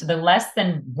catering to the less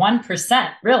than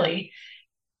 1%? Really,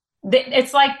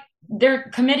 it's like they're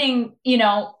committing,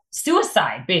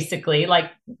 suicide, basically,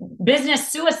 like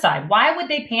business suicide. Why would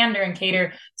they pander and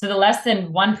cater to the less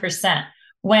than 1%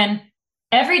 when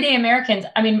everyday Americans?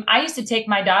 I mean, I used to take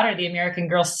my daughter to the American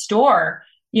Girl store,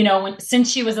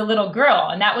 since she was a little girl,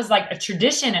 and that was like a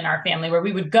tradition in our family where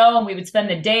we would go and we would spend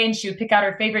the day and she would pick out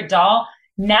her favorite doll.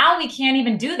 Now we can't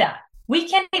even do that. We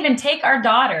can't even take our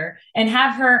daughter and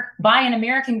have her buy an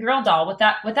American Girl doll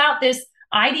without this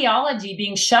ideology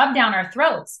being shoved down our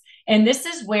throats. And this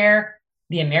is where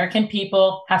the American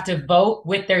people have to vote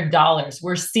with their dollars.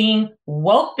 We're seeing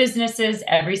woke businesses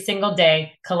every single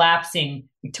day collapsing.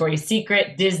 Victoria's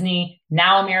Secret, Disney,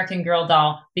 now American Girl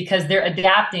doll, because they're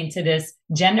adapting to this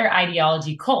gender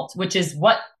ideology cult, which is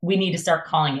what we need to start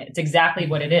calling it. It's exactly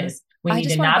what it is. We need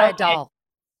to not buy a doll.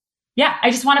 Yeah,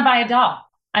 I just want to buy a doll.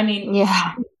 I mean,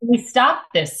 we stop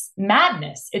this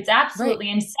madness. It's absolutely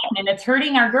insane, and it's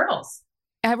hurting our girls.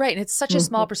 Right. And it's such a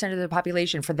small percentage of the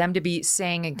population for them to be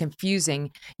saying and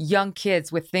confusing young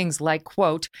kids with things like,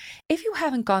 quote, if you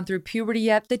haven't gone through puberty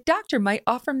yet, the doctor might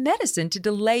offer medicine to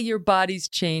delay your body's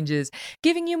changes,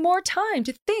 giving you more time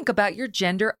to think about your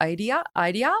gender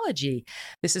ideology.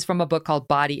 This is from a book called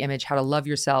Body Image, How to Love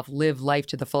Yourself, Live Life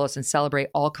to the Fullest, and Celebrate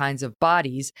All Kinds of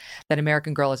Bodies, that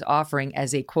American Girl is offering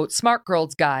as a, quote, smart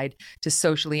girl's guide to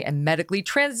socially and medically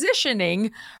transitioning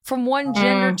from one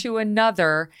gender to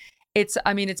another. It's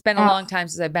been a long time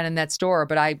since I've been in that store,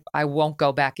 but I won't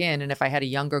go back in. And if I had a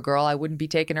younger girl, I wouldn't be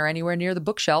taking her anywhere near the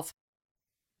bookshelf.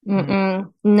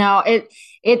 No,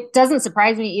 it doesn't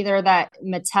surprise me either that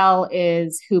Mattel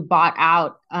is who bought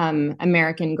out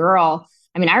American Girl.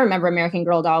 I mean, I remember American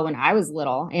Girl doll when I was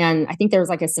little, and I think there was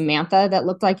like a Samantha that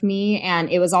looked like me, and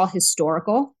it was all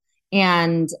historical.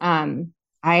 And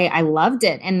I loved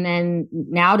it. And then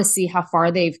now to see how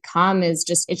far they've come is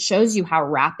just, it shows you how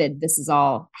rapid this is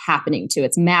all happening to.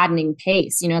 It's maddening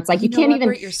pace. It's like you can't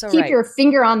even keep your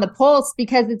finger on the pulse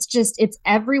because it's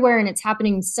everywhere and it's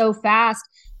happening so fast.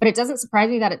 But it doesn't surprise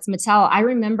me that it's Mattel. I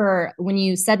remember when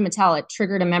you said Mattel, it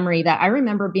triggered a memory that I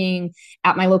remember being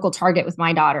at my local Target with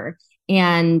my daughter.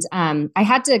 And I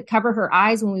had to cover her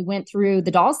eyes when we went through the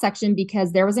doll section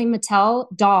because there was a Mattel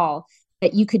doll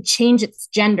that you could change its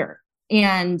gender.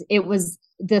 And it was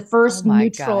the first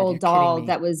neutral doll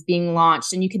that was being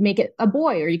launched. And you could make it a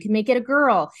boy or you could make it a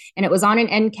girl. And it was on an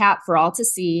end cap for all to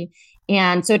see.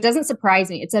 And so it doesn't surprise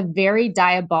me. It's a very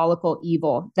diabolical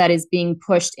evil that is being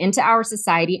pushed into our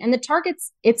society. And the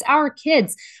targets, it's our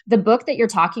kids. The book that you're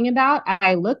talking about,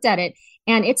 I looked at it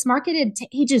and it's marketed to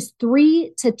ages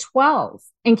 3 to 12.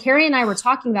 And Carrie and I were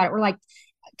talking about it. We're like,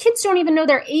 kids don't even know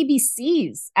their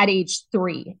ABCs at age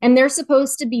 3. And they're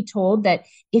supposed to be told that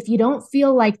if you don't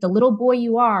feel like the little boy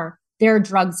you are, there are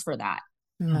drugs for that.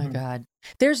 Oh my God.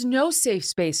 There's no safe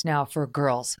space now for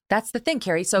girls. That's the thing,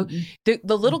 Carrie. So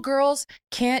the little girls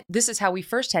can't, this is how we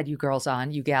first had you girls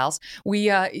on, you gals.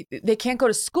 They can't go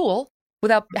to school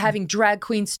without having drag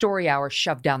queen story hour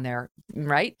shoved down there,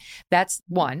 right? That's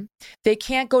one. They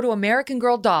can't go to American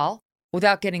Girl doll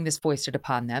without getting this foisted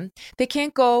upon them. They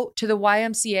can't go to the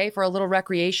YMCA for a little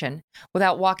recreation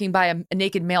without walking by a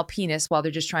naked male penis while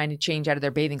they're just trying to change out of their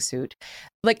bathing suit.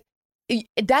 Like,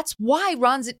 that's why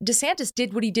Ron DeSantis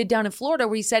did what he did down in Florida,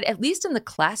 where he said, at least in the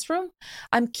classroom,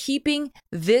 I'm keeping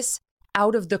this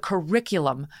out of the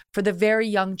curriculum for the very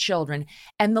young children.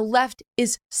 And the left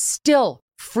is still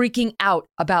freaking out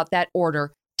about that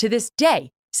order to this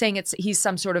day, saying he's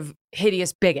some sort of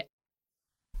hideous bigot.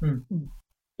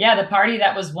 Yeah, the party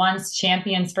that was once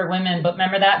champions for women, but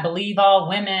remember that, believe all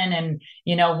women, and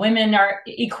women are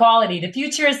equality. The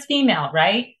future is female,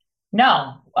 right?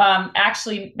 No,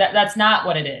 actually, that's not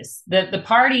what it is. The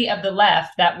party of the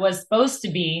left that was supposed to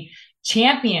be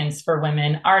champions for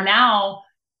women are now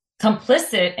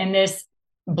complicit in this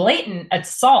blatant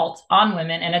assault on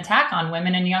women and attack on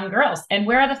women and young girls. And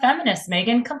where are the feminists,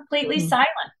 Megan? Completely silent.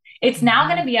 It's now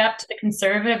going to be up to the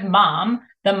conservative mom,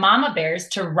 the mama bears,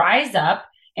 to rise up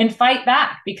and fight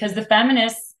back, because the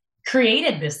feminists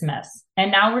created this mess.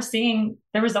 And now we're seeing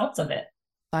the results of it.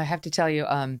 I have to tell you,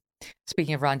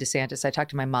 speaking of Ron DeSantis, I talked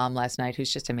to my mom last night,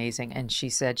 who's just amazing. And she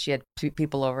said she had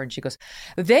people over and she goes,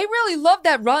 they really love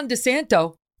that Ron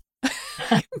DeSanto.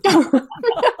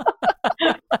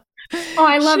 Oh,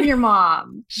 I love your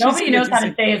mom. Nobody knows how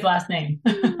to say his last name.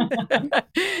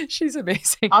 She's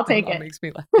amazing. I'll take it. Makes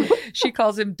me laugh. She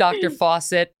calls him Dr.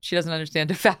 Fawcett. She doesn't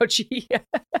understand Fauci.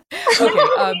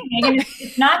 Okay,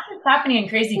 it's not just happening in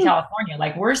crazy California.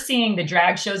 Like, we're seeing the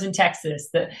drag shows in Texas,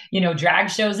 the drag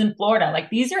shows in Florida. Like,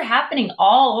 these are happening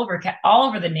all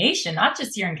over the nation, not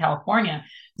just here in California.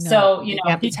 No, so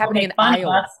it's happening in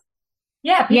Iowa.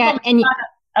 People make fun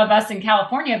of us in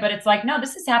California, but it's like, no,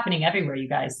 this is happening everywhere, you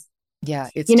guys. Yeah,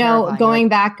 it's going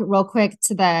back real quick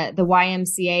to the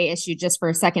YMCA issue just for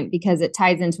a second, because it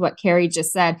ties into what Carrie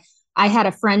just said. I had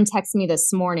a friend text me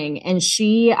this morning, and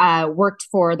she worked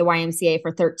for the YMCA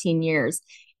for 13 years.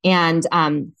 And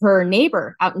her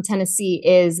neighbor out in Tennessee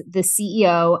is the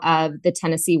CEO of the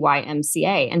Tennessee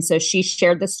YMCA. And so she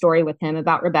shared the story with him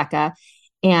about Rebecca.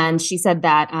 And she said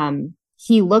that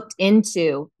he looked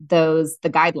into the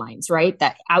guidelines, right?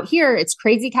 That out here, it's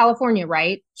crazy California,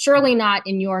 right? Surely not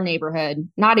in your neighborhood,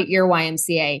 not at your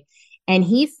YMCA. And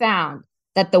he found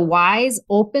that the Y's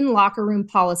open locker room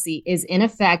policy is in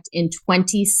effect in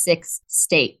 26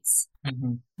 states.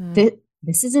 Mm-hmm.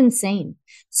 This is insane.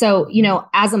 So,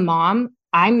 as a mom,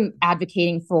 I'm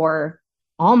advocating for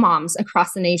all moms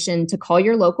across the nation to call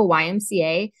your local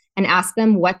YMCA and ask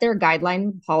them what their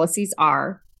guideline policies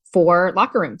are for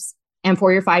locker rooms. And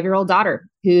for your 5-year-old daughter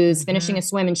who's finishing a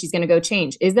swim and she's going to go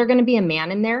change, is there going to be a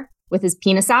man in there with his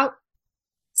penis out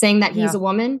saying that he's a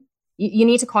woman? You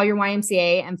need to call your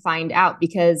YMCA and find out,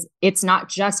 because it's not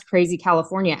just crazy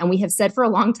California. And we have said for a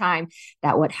long time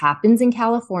that what happens in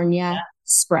California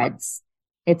spreads.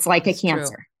 It's like a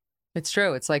cancer. True. It's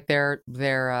true. It's like their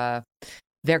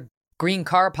green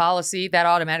car policy that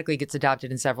automatically gets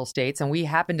adopted in several states. And we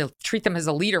happen to treat them as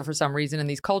a leader for some reason in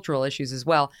these cultural issues as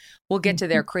well. We'll get to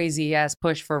their crazy ass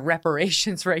push for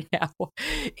reparations right now.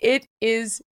 It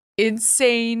is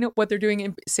insane what they're doing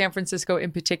in San Francisco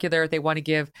in particular. They want to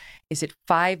give, is it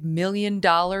 $5 million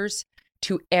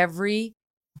to every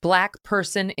Black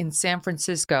person in San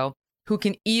Francisco who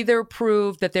can either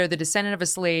prove that they're the descendant of a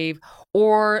slave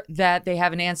or that they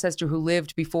have an ancestor who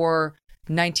lived before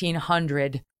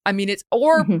 1900. I mean,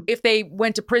 if they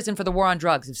went to prison for the war on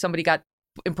drugs, if somebody got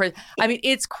in prison. I mean,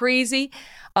 it's crazy.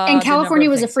 And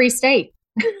California was a free state.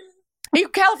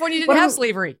 California didn't have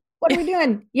slavery. What are we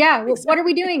doing? Yeah. What are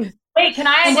we doing? Wait, can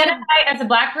I identify as a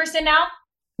Black person now?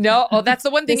 No. Oh, that's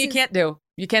the one thing you can't do.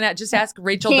 You cannot just ask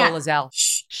Rachel Dolezal.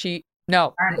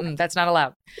 That's not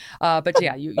allowed. But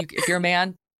yeah, you if you're a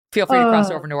man, feel free to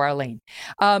cross over into our lane.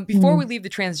 Before we leave the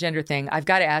transgender thing, I've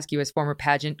got to ask you, as former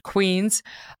pageant queens,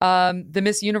 the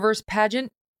Miss Universe pageant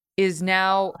is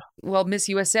now, Miss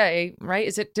USA, right?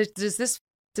 Is it?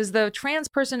 Does the trans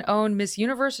person own Miss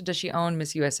Universe, or does she own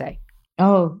Miss USA?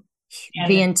 Oh,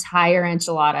 the entire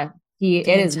enchilada. It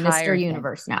is Mr.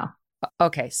 Universe now.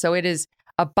 Okay, so it is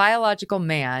a biological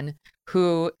man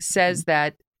who says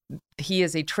that he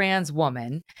is a trans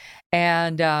woman,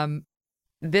 and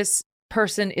this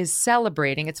person is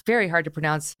celebrating. It's very hard to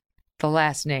pronounce the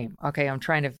last name. Okay, I'm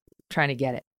trying to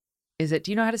get it. Is it?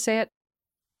 Do you know how to say it?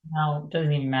 No, it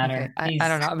doesn't even matter. Okay. I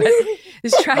don't know, but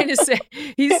he's trying to say.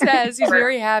 He says he's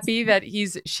very happy that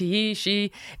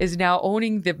she is now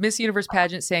owning the Miss Universe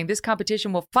pageant, saying this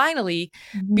competition will finally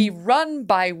be run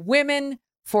by women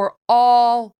for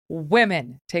all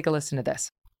women. Take a listen to this.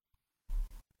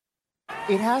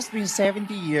 It has been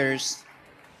 70 years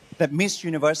that Miss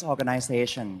Universe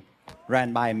organization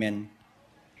ran by men.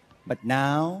 But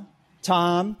now,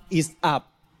 time is up.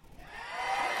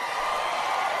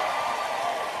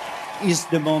 It's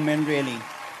the moment, really,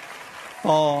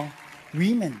 for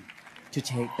women to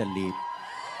take the lead.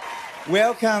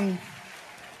 Welcome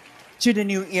to the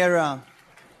new era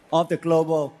of the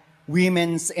global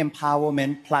women's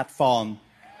empowerment platform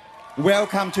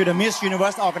welcome to the Miss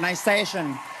Universe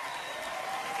organization.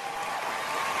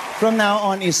 From now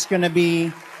on, it's going to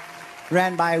be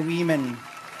ran by women,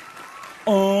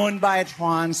 owned by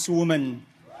trans women,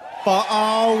 for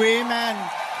all women.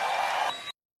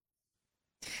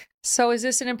 So is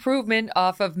this an improvement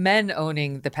off of men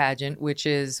owning the pageant, which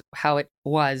is how it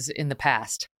was in the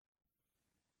past?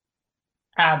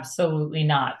 Absolutely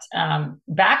not.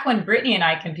 Back when Brittany and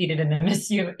I competed in the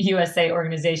Miss USA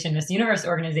organization, Miss Universe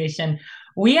organization,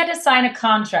 we had to sign a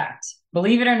contract.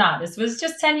 Believe it or not, this was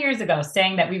just 10 years ago,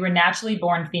 saying that we were naturally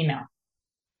born female.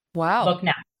 Wow. Look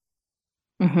now.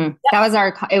 Mm-hmm. Yeah.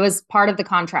 It was part of the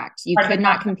contract. You could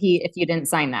not compete if you didn't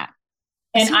sign that.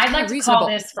 And I'd like to call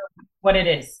this for what it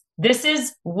is. This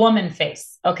is woman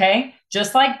face, okay?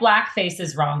 Just like black face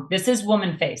is wrong, this is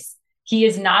woman face. He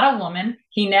is not a woman.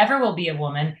 He never will be a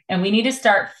woman. And we need to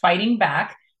start fighting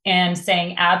back and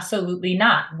saying absolutely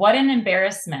not. What an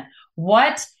embarrassment.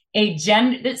 What a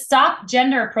stop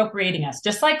gender appropriating us.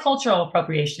 Just like cultural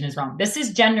appropriation is wrong. This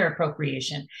is gender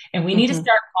appropriation. And we need to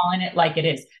start calling it like it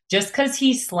is. Just because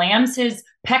he slams his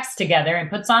pecs together and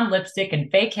puts on lipstick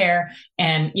and fake hair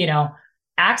and,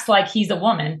 acts like he's a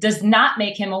woman does not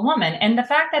make him a woman. And the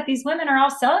fact that these women are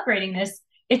all celebrating this,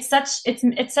 it's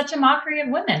such a mockery of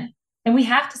women. And we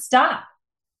have to stop.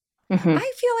 Mm-hmm.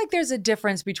 I feel like there's a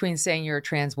difference between saying you're a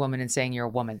trans woman and saying you're a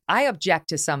woman. I object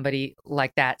to somebody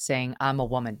like that saying I'm a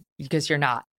woman, because you're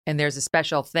not. And there's a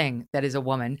special thing that is a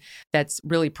woman that's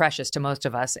really precious to most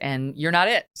of us. And you're not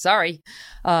it. Sorry.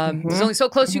 There's only so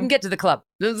close you can get to the club.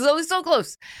 There's only so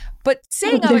close. But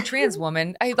saying I'm a trans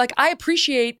woman, I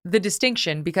appreciate the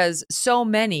distinction, because so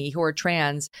many who are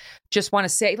trans just want to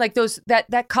say, like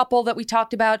that couple that we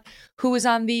talked about who was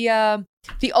on the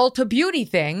Ulta Beauty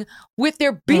thing with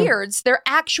their beards, their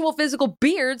actual physical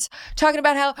beards, talking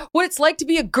about what it's like to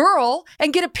be a girl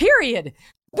and get a period,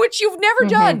 which you've never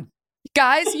done.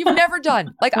 Guys, you've never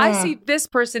done. I see this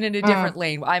person in a different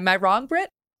lane. Am I wrong, Britt?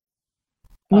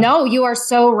 No, you are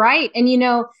so right. And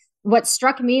what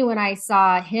struck me when I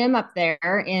saw him up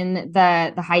there in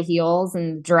the high heels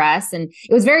and dress, and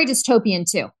it was very dystopian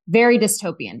too. Very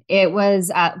dystopian. It was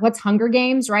what's Hunger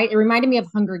Games, right? It reminded me of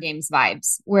Hunger Games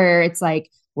vibes, where it's like,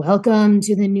 welcome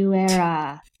to the new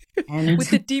era. And with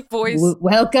the deep voice,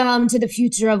 welcome to the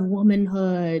future of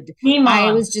womanhood.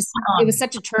 It was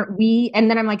such a term. And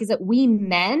then I'm like, is it we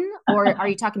men or are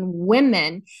you talking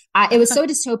women? It was so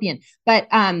dystopian. But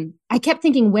I kept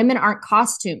thinking women aren't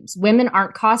costumes. Women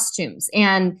aren't costumes.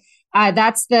 And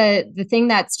that's the thing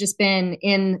that's just been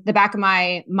in the back of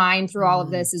my mind through all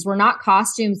of this is we're not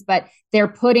costumes, but they're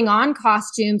putting on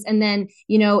costumes. And then,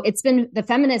 it's been, the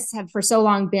feminists have for so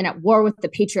long been at war with the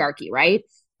patriarchy, right?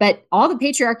 But all the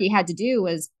patriarchy had to do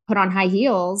was put on high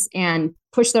heels and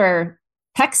push their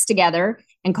pecs together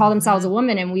and call themselves a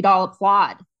woman, and we'd all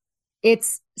applaud.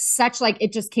 It's such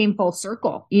it just came full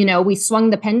circle. We swung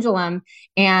the pendulum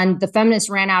and the feminists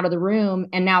ran out of the room,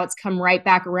 and now it's come right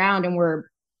back around and we're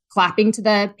clapping to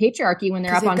the patriarchy when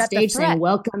they're up on stage saying,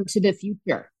 welcome to the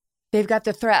future. They've got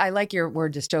the threat. I like your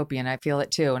word dystopian. I feel it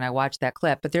too. And I watched that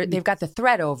clip, but they've got the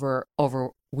threat over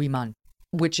women.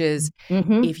 Which is,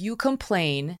 if you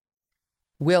complain,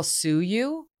 we'll sue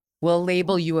you, we'll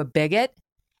label you a bigot,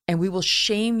 and we will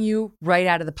shame you right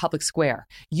out of the public square.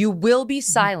 You will be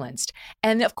silenced.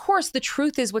 And of course, the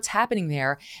truth is what's happening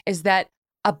there is that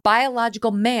a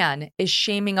biological man is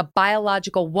shaming a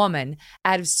biological woman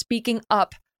out of speaking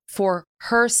up for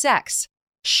her sex.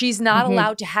 She's not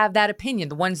allowed to have that opinion,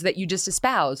 the ones that you just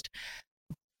espoused.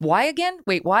 Why again?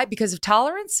 Wait, why? Because of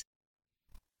tolerance?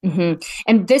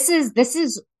 And this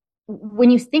is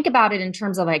when you think about it in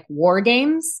terms of war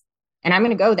games, and I'm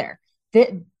going to go there.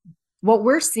 What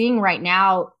we're seeing right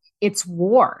now, it's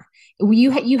war.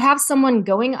 You have someone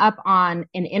going up on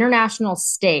an international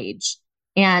stage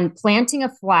and planting a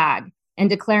flag and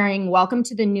declaring welcome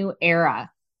to the new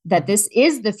era, that this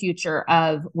is the future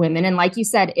of women. And like you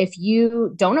said, if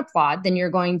you don't applaud, then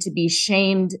you're going to be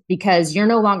shamed because you're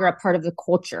no longer a part of the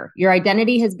culture. Your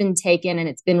identity has been taken and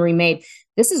it's been remade.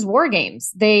 This is war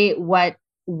games.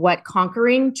 What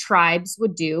conquering tribes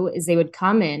would do is they would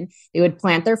come in, they would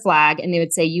plant their flag, and they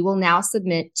would say, you will now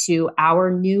submit to our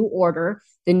new order,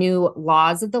 the new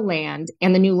laws of the land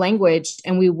and the new language,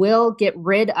 and we will get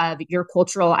rid of your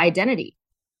cultural identity.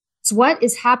 So what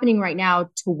is happening right now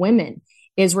to women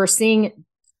is we're seeing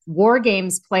war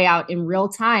games play out in real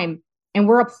time, and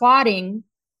we're applauding,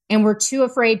 and we're too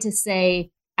afraid to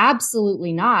say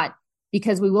absolutely not,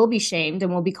 because we will be shamed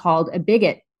and we'll be called a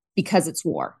bigot because it's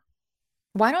war.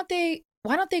 Why don't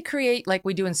they create, like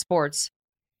we do in sports,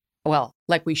 well,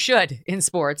 like we should in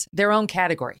sports, their own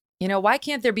category? You know, why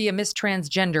can't there be a Miss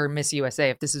Transgender Miss USA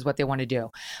if this is what they want to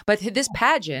do? But this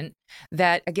pageant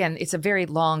that, again, it's a very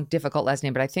long, difficult last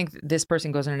name, but I think this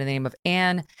person goes under the name of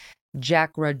Anne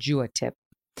Jakrajuatip,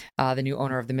 the new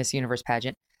owner of the Miss Universe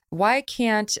pageant. Why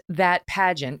can't that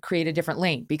pageant create a different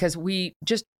lane? Because we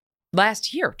just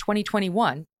last year,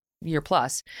 2021, year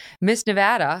plus, Miss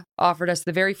Nevada offered us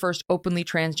the very first openly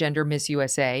transgender Miss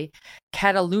USA,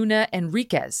 Cataluna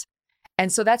Enriquez.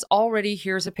 And so that's already,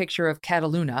 here's a picture of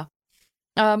Cataluna.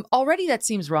 Already that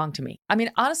seems wrong to me. I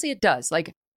mean, honestly, it does.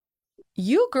 Like,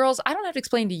 you girls, I don't have to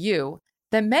explain to you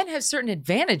that men have certain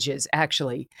advantages,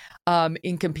 actually,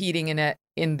 in competing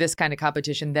in this kind of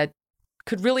competition that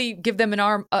could really give them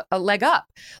a leg up.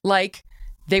 Like,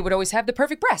 they would always have the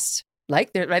perfect breasts. Like,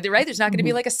 right? There's not going to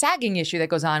be like a sagging issue that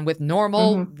goes on with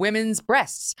normal women's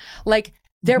breasts. Like,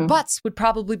 their butts would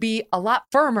probably be a lot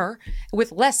firmer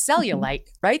with less cellulite,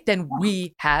 right, than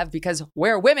we have because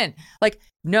we're women. Like,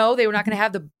 no, they were not going to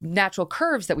have the natural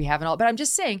curves that we have and all. But I'm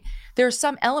just saying there are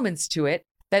some elements to it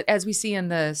that, as we see in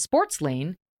the sports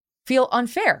lane, feel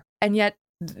unfair. And yet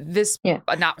this,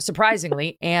 not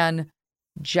surprisingly, Anne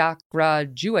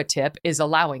Jakrajuatip is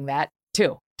allowing that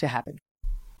too to happen.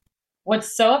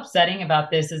 What's so upsetting about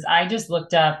this is I just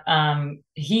looked up,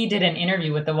 he did an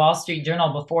interview with the Wall Street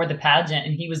Journal before the pageant,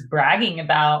 and he was bragging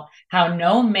about how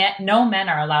no men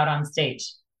are allowed on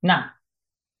stage. None.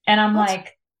 And I'm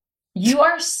like, you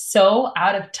are so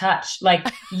out of touch.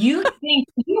 Like, you think,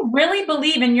 you really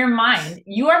believe in your mind,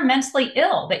 you are mentally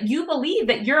ill, that you believe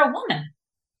that you're a woman.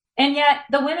 And yet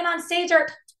the women on stage are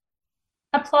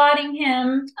applauding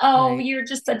him. Oh, right. You're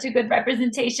just such a good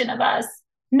representation of us.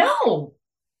 No.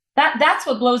 That's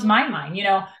what blows my mind. You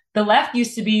know, the left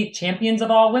used to be champions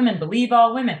of all women, believe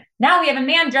all women. Now we have a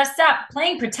man dressed up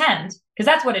playing pretend, because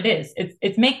that's what it is.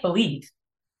 It's make believe.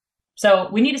 So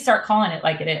we need to start calling it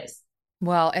like it is.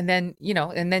 Well, and then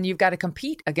you've got to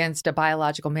compete against a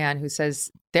biological man who says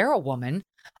they're a woman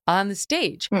on the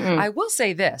stage. I will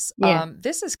say this.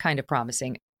 This is kind of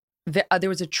promising. There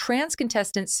was a trans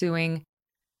contestant suing.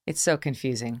 It's so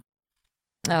confusing.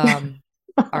 All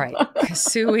right.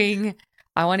 Suing.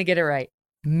 I want to get it right.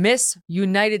 Miss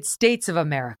United States of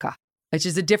America, which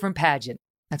is a different pageant.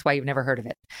 That's why you've never heard of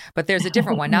it. But there's a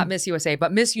different one, not Miss USA,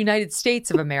 but Miss United States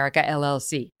of America,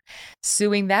 LLC,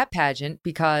 suing that pageant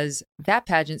because that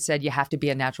pageant said you have to be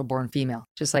a natural born female,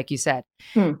 just like you said.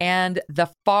 And the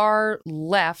far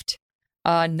left,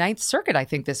 Ninth Circuit, I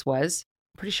think this was,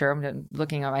 pretty sure, I'm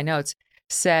looking at my notes,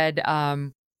 said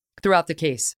throughout the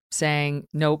case, saying,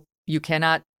 nope, you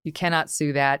cannot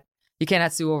sue that. You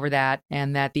cannot sue over that,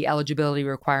 and that the eligibility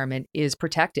requirement is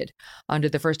protected under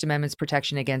the First Amendment's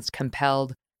protection against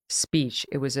compelled speech.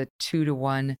 It was a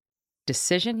 2-1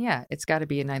 decision. Yeah, it's got to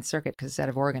be a Ninth Circuit because it's out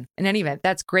of Oregon. In any event,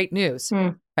 that's great news,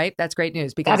 right? That's great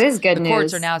news because that is good the news.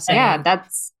 Courts are now saying,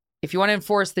 if you want to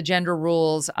enforce the gender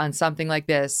rules on something like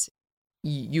this,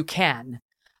 you can.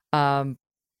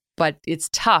 But it's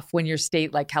tough when your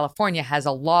state like California has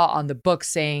a law on the books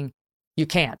saying you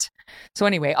can't. So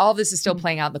anyway, all this is still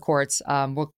playing out in the courts.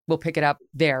 We'll pick it up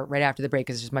there right after the break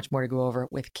because there's much more to go over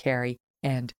with Carrie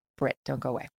and Britt. Don't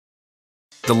go away.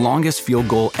 The longest field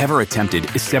goal ever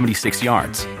attempted is 76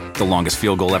 yards. The longest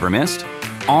field goal ever missed?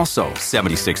 Also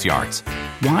 76 yards.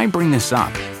 Why bring this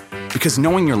up? Because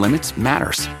knowing your limits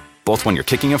matters, both when you're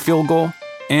kicking a field goal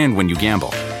and when you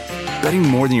gamble. Betting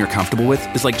more than you're comfortable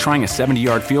with is like trying a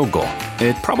 70-yard field goal.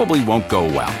 It probably won't go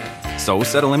well. So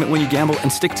set a limit when you gamble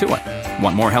and stick to it.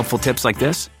 Want more helpful tips like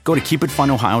this? Go to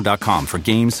keepitfunohio.com for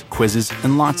games, quizzes,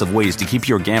 and lots of ways to keep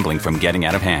your gambling from getting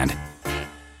out of hand.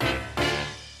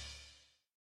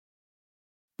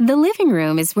 The living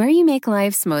room is where you make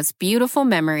life's most beautiful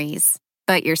memories.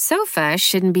 But your sofa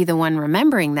shouldn't be the one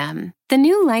remembering them. The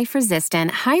new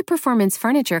life-resistant, high-performance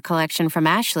furniture collection from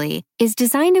Ashley is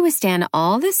designed to withstand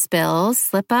all the spills,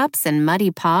 slip-ups, and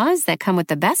muddy paws that come with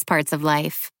the best parts of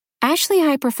life. Ashley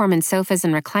high-performance sofas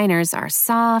and recliners are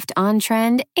soft,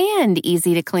 on-trend, and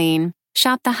easy to clean.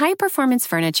 Shop the high-performance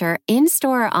furniture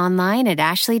in-store or online at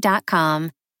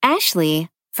ashley.com. Ashley,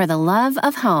 for the love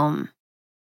of home.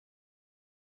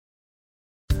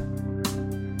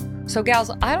 So, gals,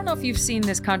 I don't know if you've seen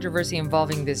this controversy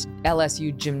involving this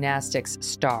LSU gymnastics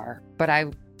star, but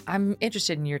I'm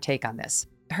interested in your take on this.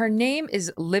 Her name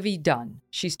is Livy Dunn.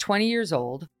 She's 20 years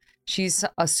old. She's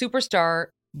a superstar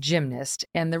gymnast.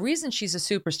 And the reason she's a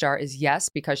superstar is, yes,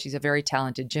 because she's a very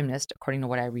talented gymnast, according to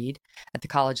what I read at the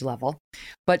college level.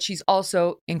 But she's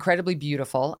also incredibly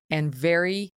beautiful and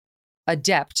very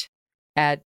adept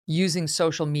at using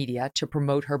social media to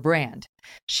promote her brand.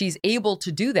 She's able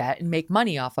to do that and make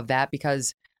money off of that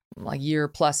because a year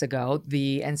plus ago,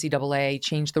 the NCAA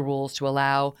changed the rules to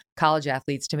allow college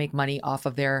athletes to make money off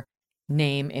of their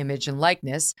name, image, and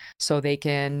likeness so they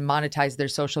can monetize their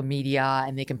social media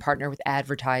and they can partner with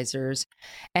advertisers.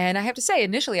 And I have to say,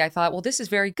 initially, I thought, well, this is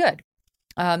very good.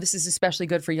 This is especially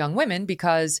good for young women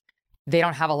because they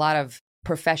don't have a lot of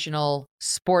professional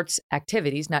sports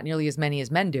activities, not nearly as many as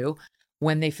men do,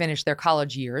 when they finish their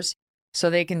college years. So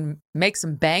they can make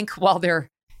some bank while they're,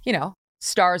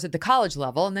 stars at the college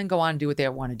level and then go on and do what they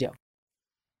want to do.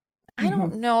 I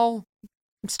don't know.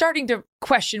 I'm starting to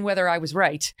question whether I was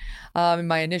right in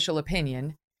my initial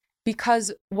opinion,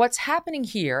 because what's happening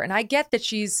here, and I get that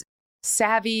she's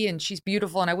savvy and she's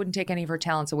beautiful and I wouldn't take any of her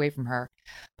talents away from her,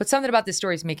 but something about this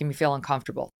story is making me feel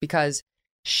uncomfortable because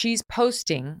she's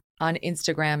posting on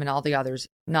Instagram and all the others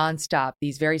nonstop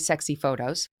these very sexy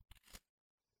photos.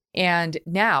 And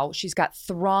now she's got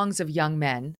throngs of young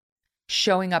men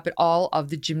showing up at all of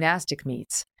the gymnastic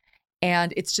meets.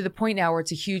 And it's to the point now where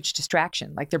it's a huge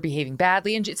distraction. Like they're behaving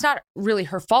badly. And it's not really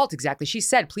her fault exactly. She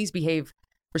said, please behave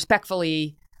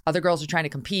respectfully. Other girls are trying to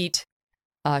compete.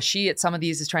 She at some of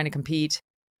these is trying to compete.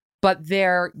 But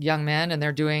they're young men and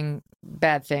they're doing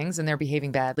bad things and they're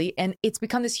behaving badly. And it's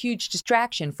become this huge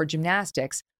distraction for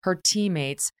gymnastics, her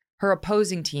teammates, her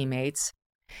opposing teammates.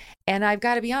 And I've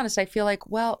got to be honest, I feel like,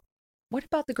 well, what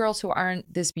about the girls who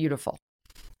aren't this beautiful,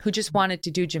 who just wanted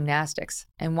to do gymnastics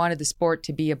and wanted the sport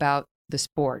to be about the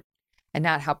sport and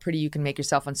not how pretty you can make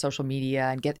yourself on social media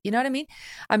and get, you know what I mean?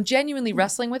 I'm genuinely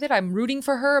wrestling with it. I'm rooting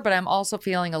for her, but I'm also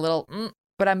feeling a little,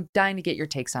 but I'm dying to get your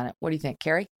takes on it. What do you think,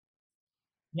 Carrie?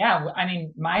 Yeah. I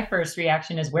mean, my first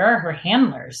reaction is, where are her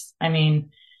handlers? I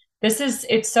mean,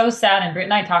 it's so sad. And Britt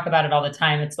and I talk about it all the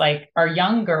time. It's like our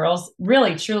young girls,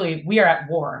 really, truly, we are at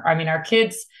war. I mean, our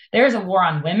kids, there's a war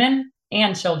on women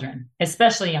and children,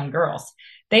 especially young girls.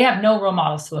 They have no role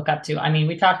models to look up to. I mean,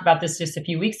 we talked about this just a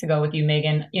few weeks ago with you,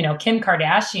 Megan. Kim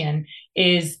Kardashian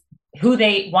is who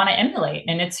they want to emulate,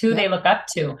 and it's who they look up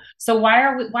to. So why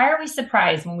are we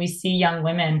surprised when we see young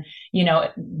women,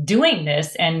 doing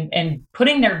this and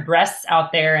putting their breasts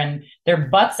out there and their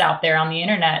butts out there on the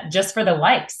internet just for the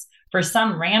likes, for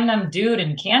some random dude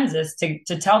in Kansas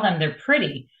to tell them they're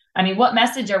pretty? I mean, what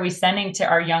message are we sending to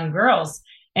our young girls?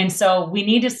 And so we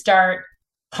need to start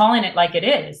calling it like it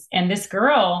is. And this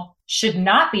girl should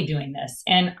not be doing this.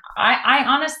 And I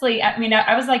honestly,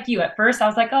 I was like you at first. I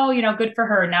was like, oh, good for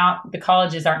her. Now the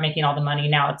colleges aren't making all the money.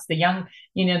 Now it's the young,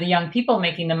 the young people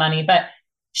making the money. But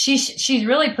she's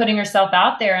really putting herself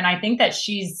out there. And I think that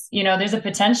she's, there's a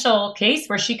potential case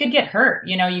where she could get hurt.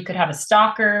 You could have a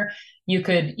stalker, you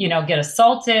could, get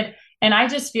assaulted. And I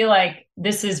just feel like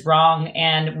this is wrong.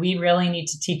 And we really need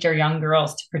to teach our young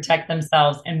girls to protect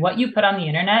themselves. And what you put on the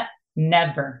internet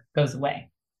never goes away.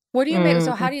 What do you mean?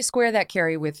 So how do you square that,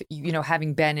 Carrie, with,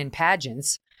 having been in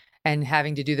pageants and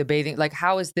having to do the bathing? Like,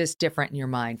 how is this different in your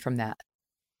mind from that?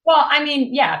 Well, I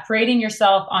mean, yeah, parading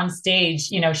yourself on stage,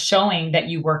 showing that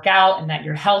you work out and that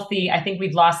you're healthy. I think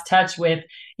we've lost touch with,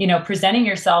 presenting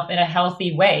yourself in a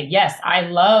healthy way. Yes, I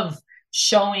love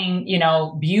showing,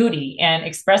 beauty and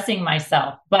expressing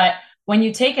myself. But when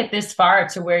you take it this far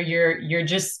to where you're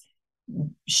just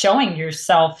showing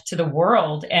yourself to the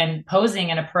world and posing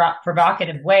in a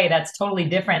provocative way, that's totally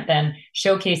different than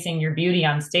showcasing your beauty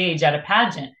on stage at a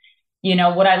pageant.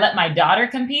 Would I let my daughter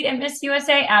compete in Miss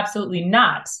USA? Absolutely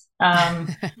not. But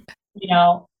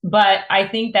I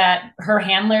think that her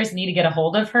handlers need to get a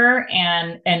hold of her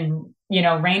and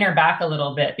rein her back a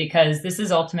little bit, because this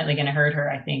is ultimately going to hurt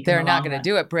her, I think. They're not going to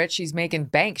do it, Britt. She's making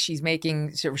bank. She's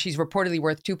reportedly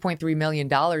worth $2.3 million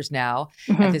now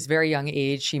at this very young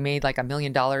age. She made like $1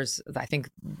 million, I think,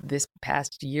 this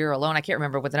past year alone. I can't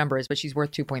remember what the number is, but she's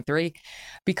worth 2.3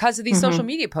 because of these social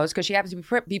media posts, because she happens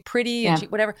to be pretty and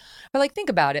whatever. But like, think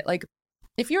about it. Like,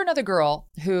 if you're another girl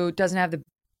who doesn't have the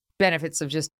benefits of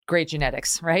just great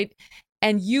genetics, right?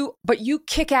 But you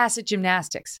kick ass at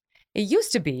gymnastics. It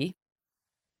used to be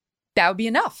that would be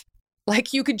enough.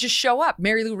 Like, you could just show up,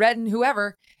 Mary Lou Retton,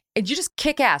 whoever, and you just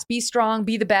kick ass, be strong,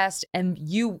 be the best, and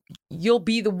you'll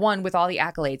be the one with all the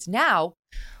accolades. Now,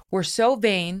 we're so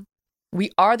vain.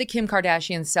 We are the Kim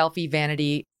Kardashian selfie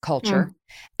vanity culture.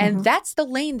 And that's the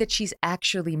lane that she's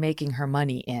actually making her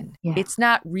money in. Yeah. It's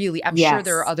not really, I'm sure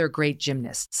there are other great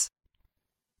gymnasts.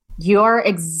 You're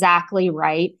exactly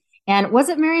right. And was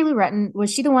it Mary Lou Retton?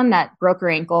 Was she the one that broke her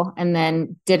ankle and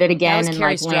then did it again and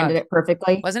landed it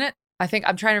perfectly? Wasn't it? I think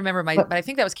I'm trying to remember but I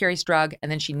think that was Carrie Strug,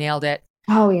 and then she nailed it.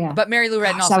 Oh yeah. But Mary Lou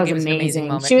Retton also gave us an amazing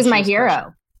moment. She was my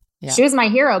hero. She was my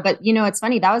hero. But, it's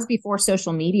funny. That was before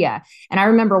social media. And I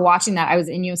remember watching that. I was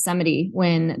in Yosemite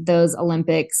when those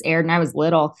Olympics aired and I was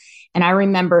little. And I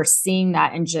remember seeing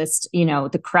that and just,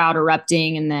 the crowd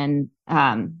erupting. And then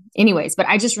anyways, but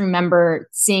I just remember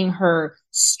seeing her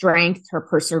strength, her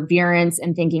perseverance,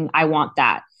 and thinking, I want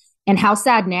that. And how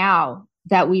sad now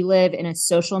that we live in a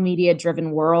social media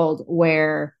driven world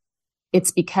where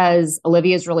it's because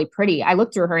Olivia's really pretty. I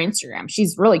looked through her Instagram.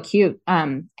 She's really cute.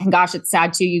 And gosh, it's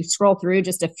sad too. You scroll through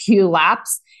just a few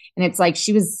laps and it's like,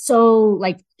 she was so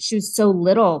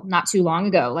little not too long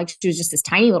ago. Like she was just this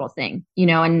tiny little thing,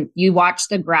 and you watch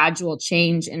the gradual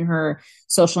change in her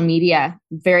social media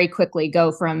very quickly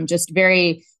go from just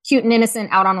very cute and innocent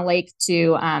out on a lake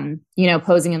to,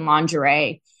 posing in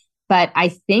lingerie. But I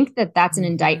think that that's an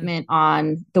indictment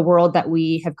on the world that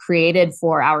we have created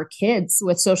for our kids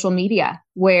with social media,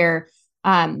 where,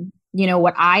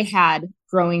 what I had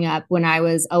growing up when I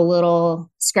was a little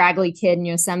scraggly kid in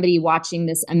Yosemite watching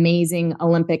this amazing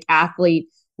Olympic athlete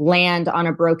land on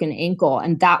a broken ankle.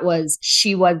 And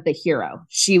she was the hero.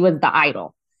 She was the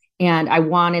idol. And I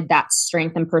wanted that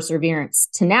strength and perseverance.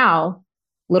 To now,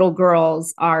 little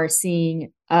girls are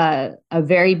seeing a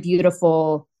very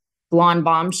beautiful blonde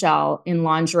bombshell in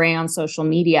lingerie on social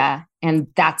media. And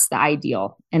that's the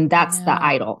ideal. And that's the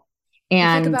idol.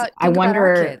 And I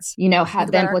wonder,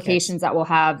 the implications that will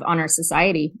have on our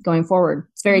society going forward.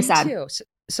 It's very sad. Too.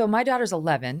 So my daughter's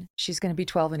 11. She's going to be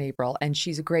 12 in April, and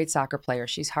she's a great soccer player.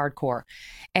 She's hardcore.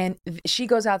 And she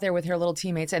goes out there with her little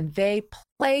teammates, and they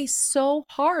play so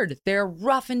hard. They're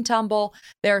rough and tumble.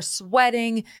 They're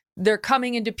sweating. They're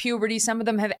coming into puberty. Some of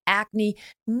them have acne.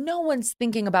 No one's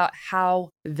thinking about how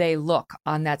they look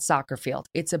on that soccer field.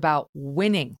 It's about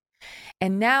winning.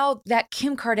 And now that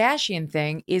Kim Kardashian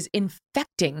thing is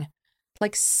infecting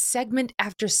like segment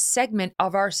after segment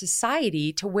of our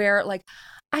society to where like,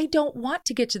 I don't want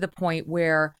to get to the point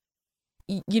where,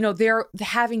 they're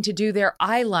having to do their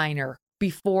eyeliner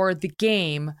before the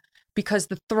game because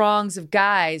the throngs of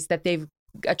guys that they've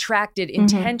attracted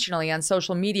intentionally on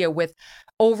social media with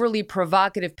overly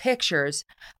provocative pictures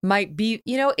might be,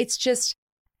 it's just,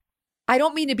 I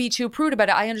don't mean to be too prude about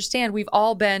it. I understand we've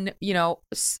all been,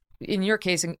 in your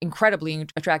case, incredibly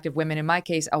attractive women. In my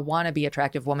case, a wannabe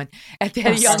attractive woman at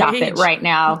that young Stop age. It right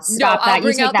now. Stop that.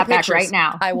 You take that back right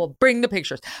now. I will bring the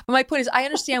pictures. But my point is, I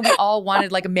understand we all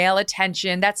wanted like a male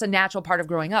attention. That's a natural part of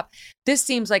growing up. This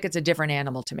seems like it's a different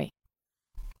animal to me.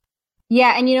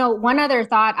 Yeah. And, one other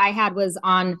thought I had was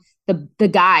on the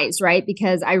guys, right?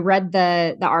 Because I read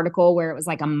the article where it was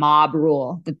like a mob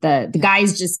rule that the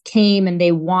guys just came and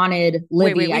they wanted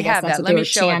Livy. Wait, I guess that's what they were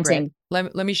chanting.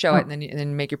 Let me show it and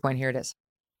then make your point. Here it is.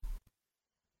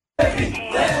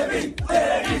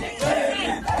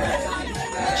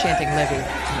 Chanting Livy.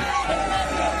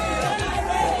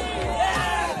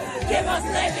 Give us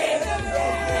Livy!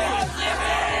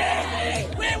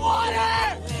 We want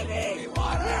her! We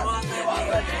want her!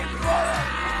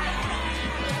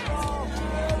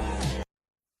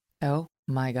 Oh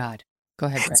my God. Go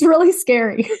ahead, Britt. It's really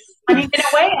scary. I mean, in a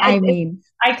way,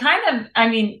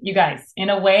 you guys, in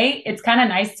a way, it's kind of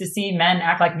nice to see men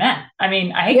act like men. I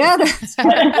mean, I hate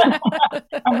to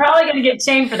I'm probably going to get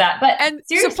shamed for that, but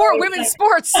support women's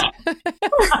sports.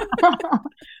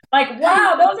 Like,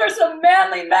 wow, those are some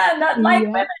manly men that like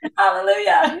women.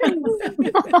 Hallelujah.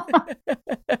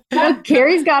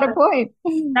 Carrie's got a point.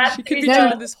 She could be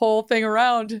turning this whole thing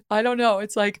around. I don't know.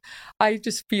 It's like, I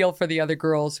just feel for the other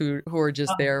girls who are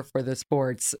just there for the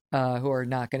sports, who are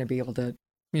not going to be able to,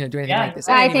 do anything like this.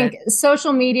 I think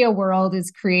social media world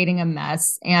is creating a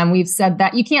mess. And we've said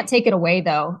that you can't take it away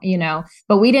though,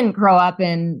 but we didn't grow up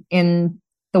in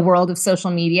the world of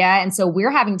social media. And so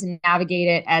we're having to navigate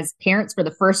it as parents for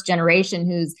the first generation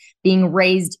who's being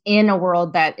raised in a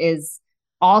world that is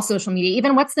all social media.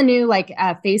 Even what's the new,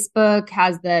 Facebook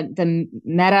has the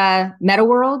meta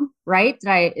world, right?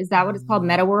 Is that what it's called?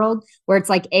 Meta world, where it's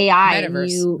like AI.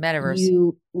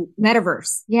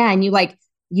 Metaverse. Yeah. And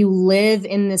you live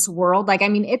in this world.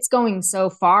 It's going so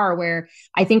far where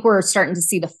I think we're starting to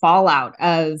see the fallout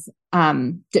of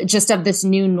just of this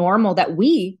new normal that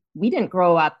we didn't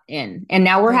grow up in. And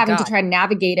now we're having to try to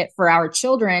navigate it for our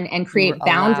children and create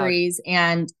boundaries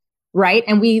and right.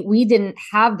 And we didn't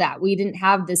have that. We didn't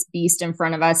have this beast in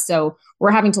front of us. So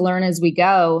we're having to learn as we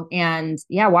go. And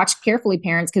watch carefully,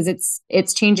 parents, because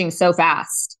it's changing so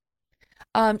fast.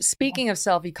 Speaking of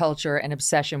selfie culture and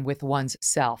obsession with one's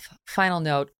self, final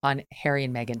note on Harry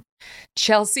and Meghan.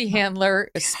 Chelsea Handler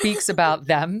speaks about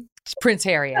them. Prince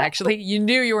Harry, actually. You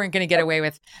knew you weren't going to get away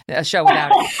with a show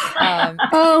without it.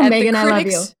 Meghan, I love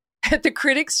you. At the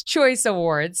Critics' Choice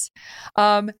Awards,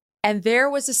 and there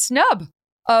was a snub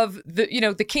of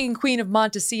the king and queen of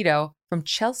Montecito from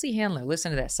Chelsea Handler.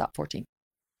 Listen to this, Top 14.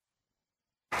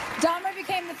 Dahmer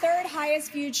became the third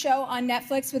highest viewed show on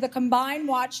Netflix with a combined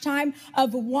watch time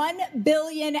of 1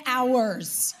 billion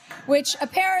hours, which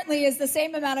apparently is the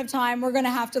same amount of time we're going to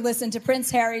have to listen to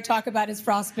Prince Harry talk about his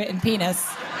frostbitten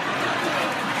penis.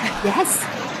 Yes.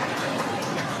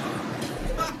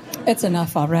 It's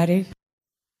enough already.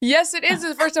 Yes, it is.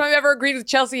 It's the first time I've ever agreed with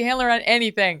Chelsea Handler on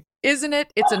anything. Isn't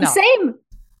it? It's enough. Same.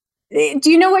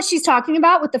 Do you know what she's talking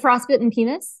about with the frostbitten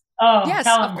penis? Oh, yes,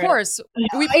 of course.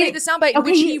 We played the soundbite in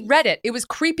which he read it. It was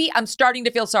creepy. I'm starting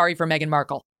to feel sorry for Meghan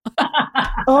Markle.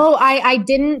 I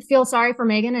didn't feel sorry for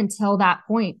Meghan until that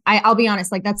point. I'll be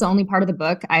honest, like that's the only part of the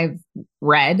book I've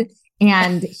read,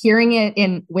 and hearing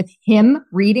it with him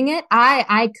reading it,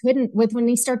 I couldn't. When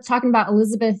he starts talking about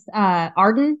Elizabeth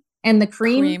Arden and the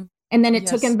cream. And then it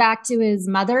took him back to his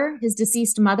mother, his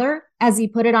deceased mother, as he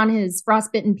put it on his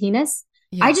frostbitten penis.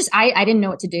 Yes. I didn't know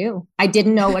what to do. I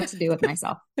didn't know what to do with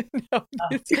myself.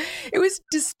 It was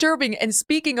disturbing. And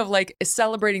speaking of like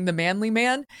celebrating the manly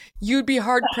man, you'd be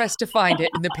hard pressed to find it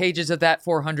in the pages of that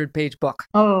 400-page book.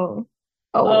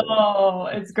 Oh,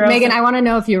 it's gross. Meghan, I want to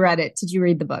know if you read it. Did you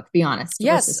read the book? Be honest.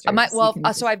 Yes.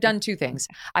 So I've done two things.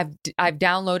 I've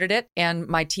downloaded it, and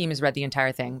my team has read the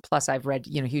entire thing. Plus, I've read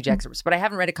huge excerpts, but I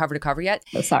haven't read it cover to cover yet.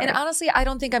 Oh, sorry. And honestly, I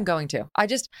don't think I'm going to.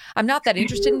 I'm not that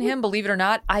interested in him, believe it or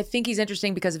not. I think he's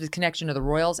interesting because of his connection to the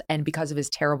royals and because of his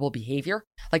terrible behavior.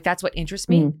 Like that's what interests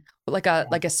me. Like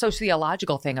a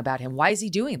sociological thing about him. Why is he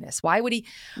doing this? Why would he?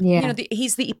 Yeah.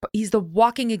 He's the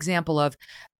walking example of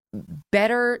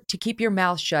better to keep your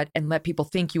mouth shut and let people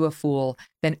think you a fool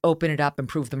than open it up and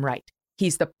prove them right.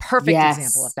 He's the perfect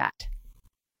example of that.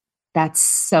 That's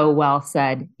so well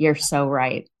said. You're so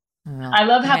right. I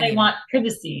love how they want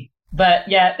privacy, but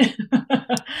yet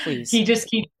he just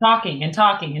keeps talking and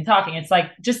talking and talking. It's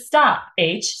like, just stop,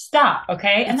 H, stop,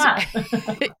 okay? Enough.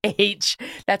 H,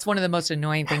 that's one of the most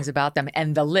annoying things about them,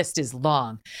 and the list is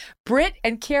long. Britt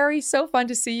and Carrie, so fun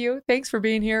to see you. Thanks for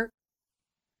being here.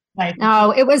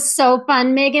 Oh, it was so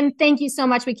fun. Meghan, thank you so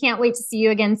much. We can't wait to see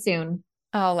you again soon.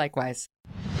 Oh, likewise.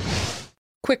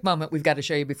 Quick moment we've got to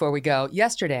show you before we go.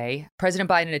 Yesterday, President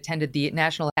Biden attended the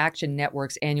National Action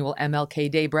Network's annual MLK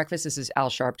Day breakfast. This is Al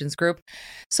Sharpton's group.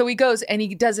 So he goes and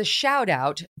he does a shout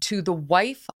out to the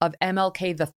wife of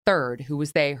MLK III, who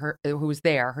was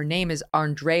there. Her name is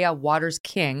Andrea Waters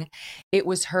King. It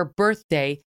was her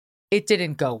birthday. It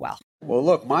didn't go well. Well,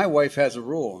 look, my wife has a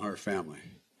rule in her family.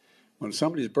 When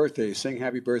somebody's birthday, you sing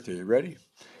happy birthday. You ready?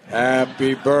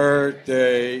 Happy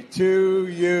birthday to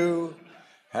you.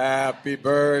 Happy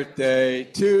birthday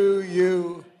to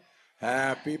you.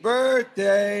 Happy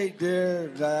birthday,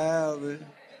 dear Valen.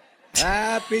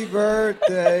 Happy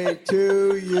birthday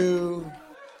to you.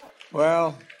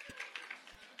 Well,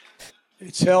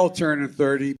 it's hell turning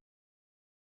 30.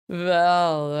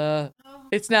 Val,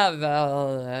 it's not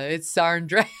Val. It's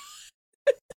Andrea.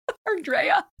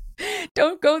 Andrea.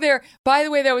 Don't go there. By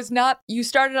the way, that was not, you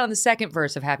started on the second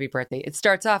verse of Happy Birthday. It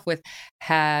starts off with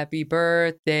Happy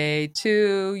Birthday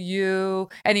to you.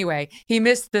 Anyway, he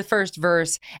missed the first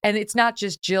verse, and it's not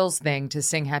just Jill's thing to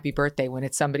sing Happy Birthday when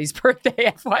it's somebody's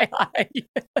birthday, FYI.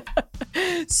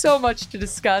 So much to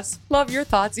discuss. Love your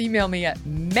thoughts. Email me at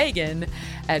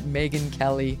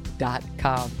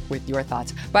Megan@MeganKelly.com with your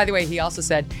thoughts. By the way, he also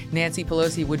said Nancy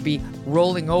Pelosi would be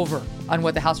rolling over on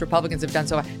what the House Republicans have done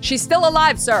so far. She's still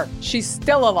alive, sir. She's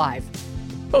still alive.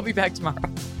 We'll be back tomorrow.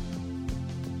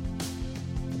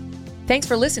 Thanks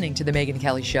for listening to The Megyn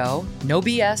Kelly Show. No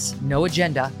BS, no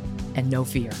agenda, and no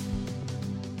fear.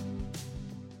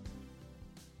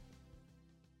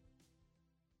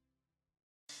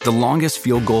 The longest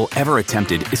field goal ever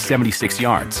attempted is 76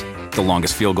 yards. The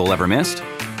longest field goal ever missed?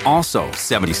 Also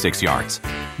 76 yards.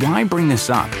 Why bring this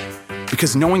up?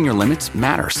 Because knowing your limits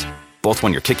matters, both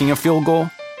when you're kicking a field goal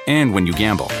and when you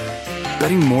gamble.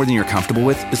 Betting more than you're comfortable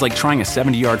with is like trying a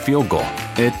 70-yard field goal.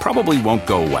 It probably won't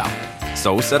go well.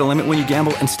 So set a limit when you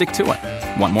gamble and stick to it.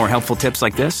 Want more helpful tips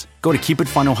like this? Go to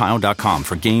keepitfunohio.com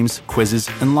for games, quizzes,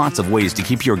 and lots of ways to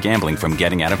keep your gambling from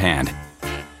getting out of hand.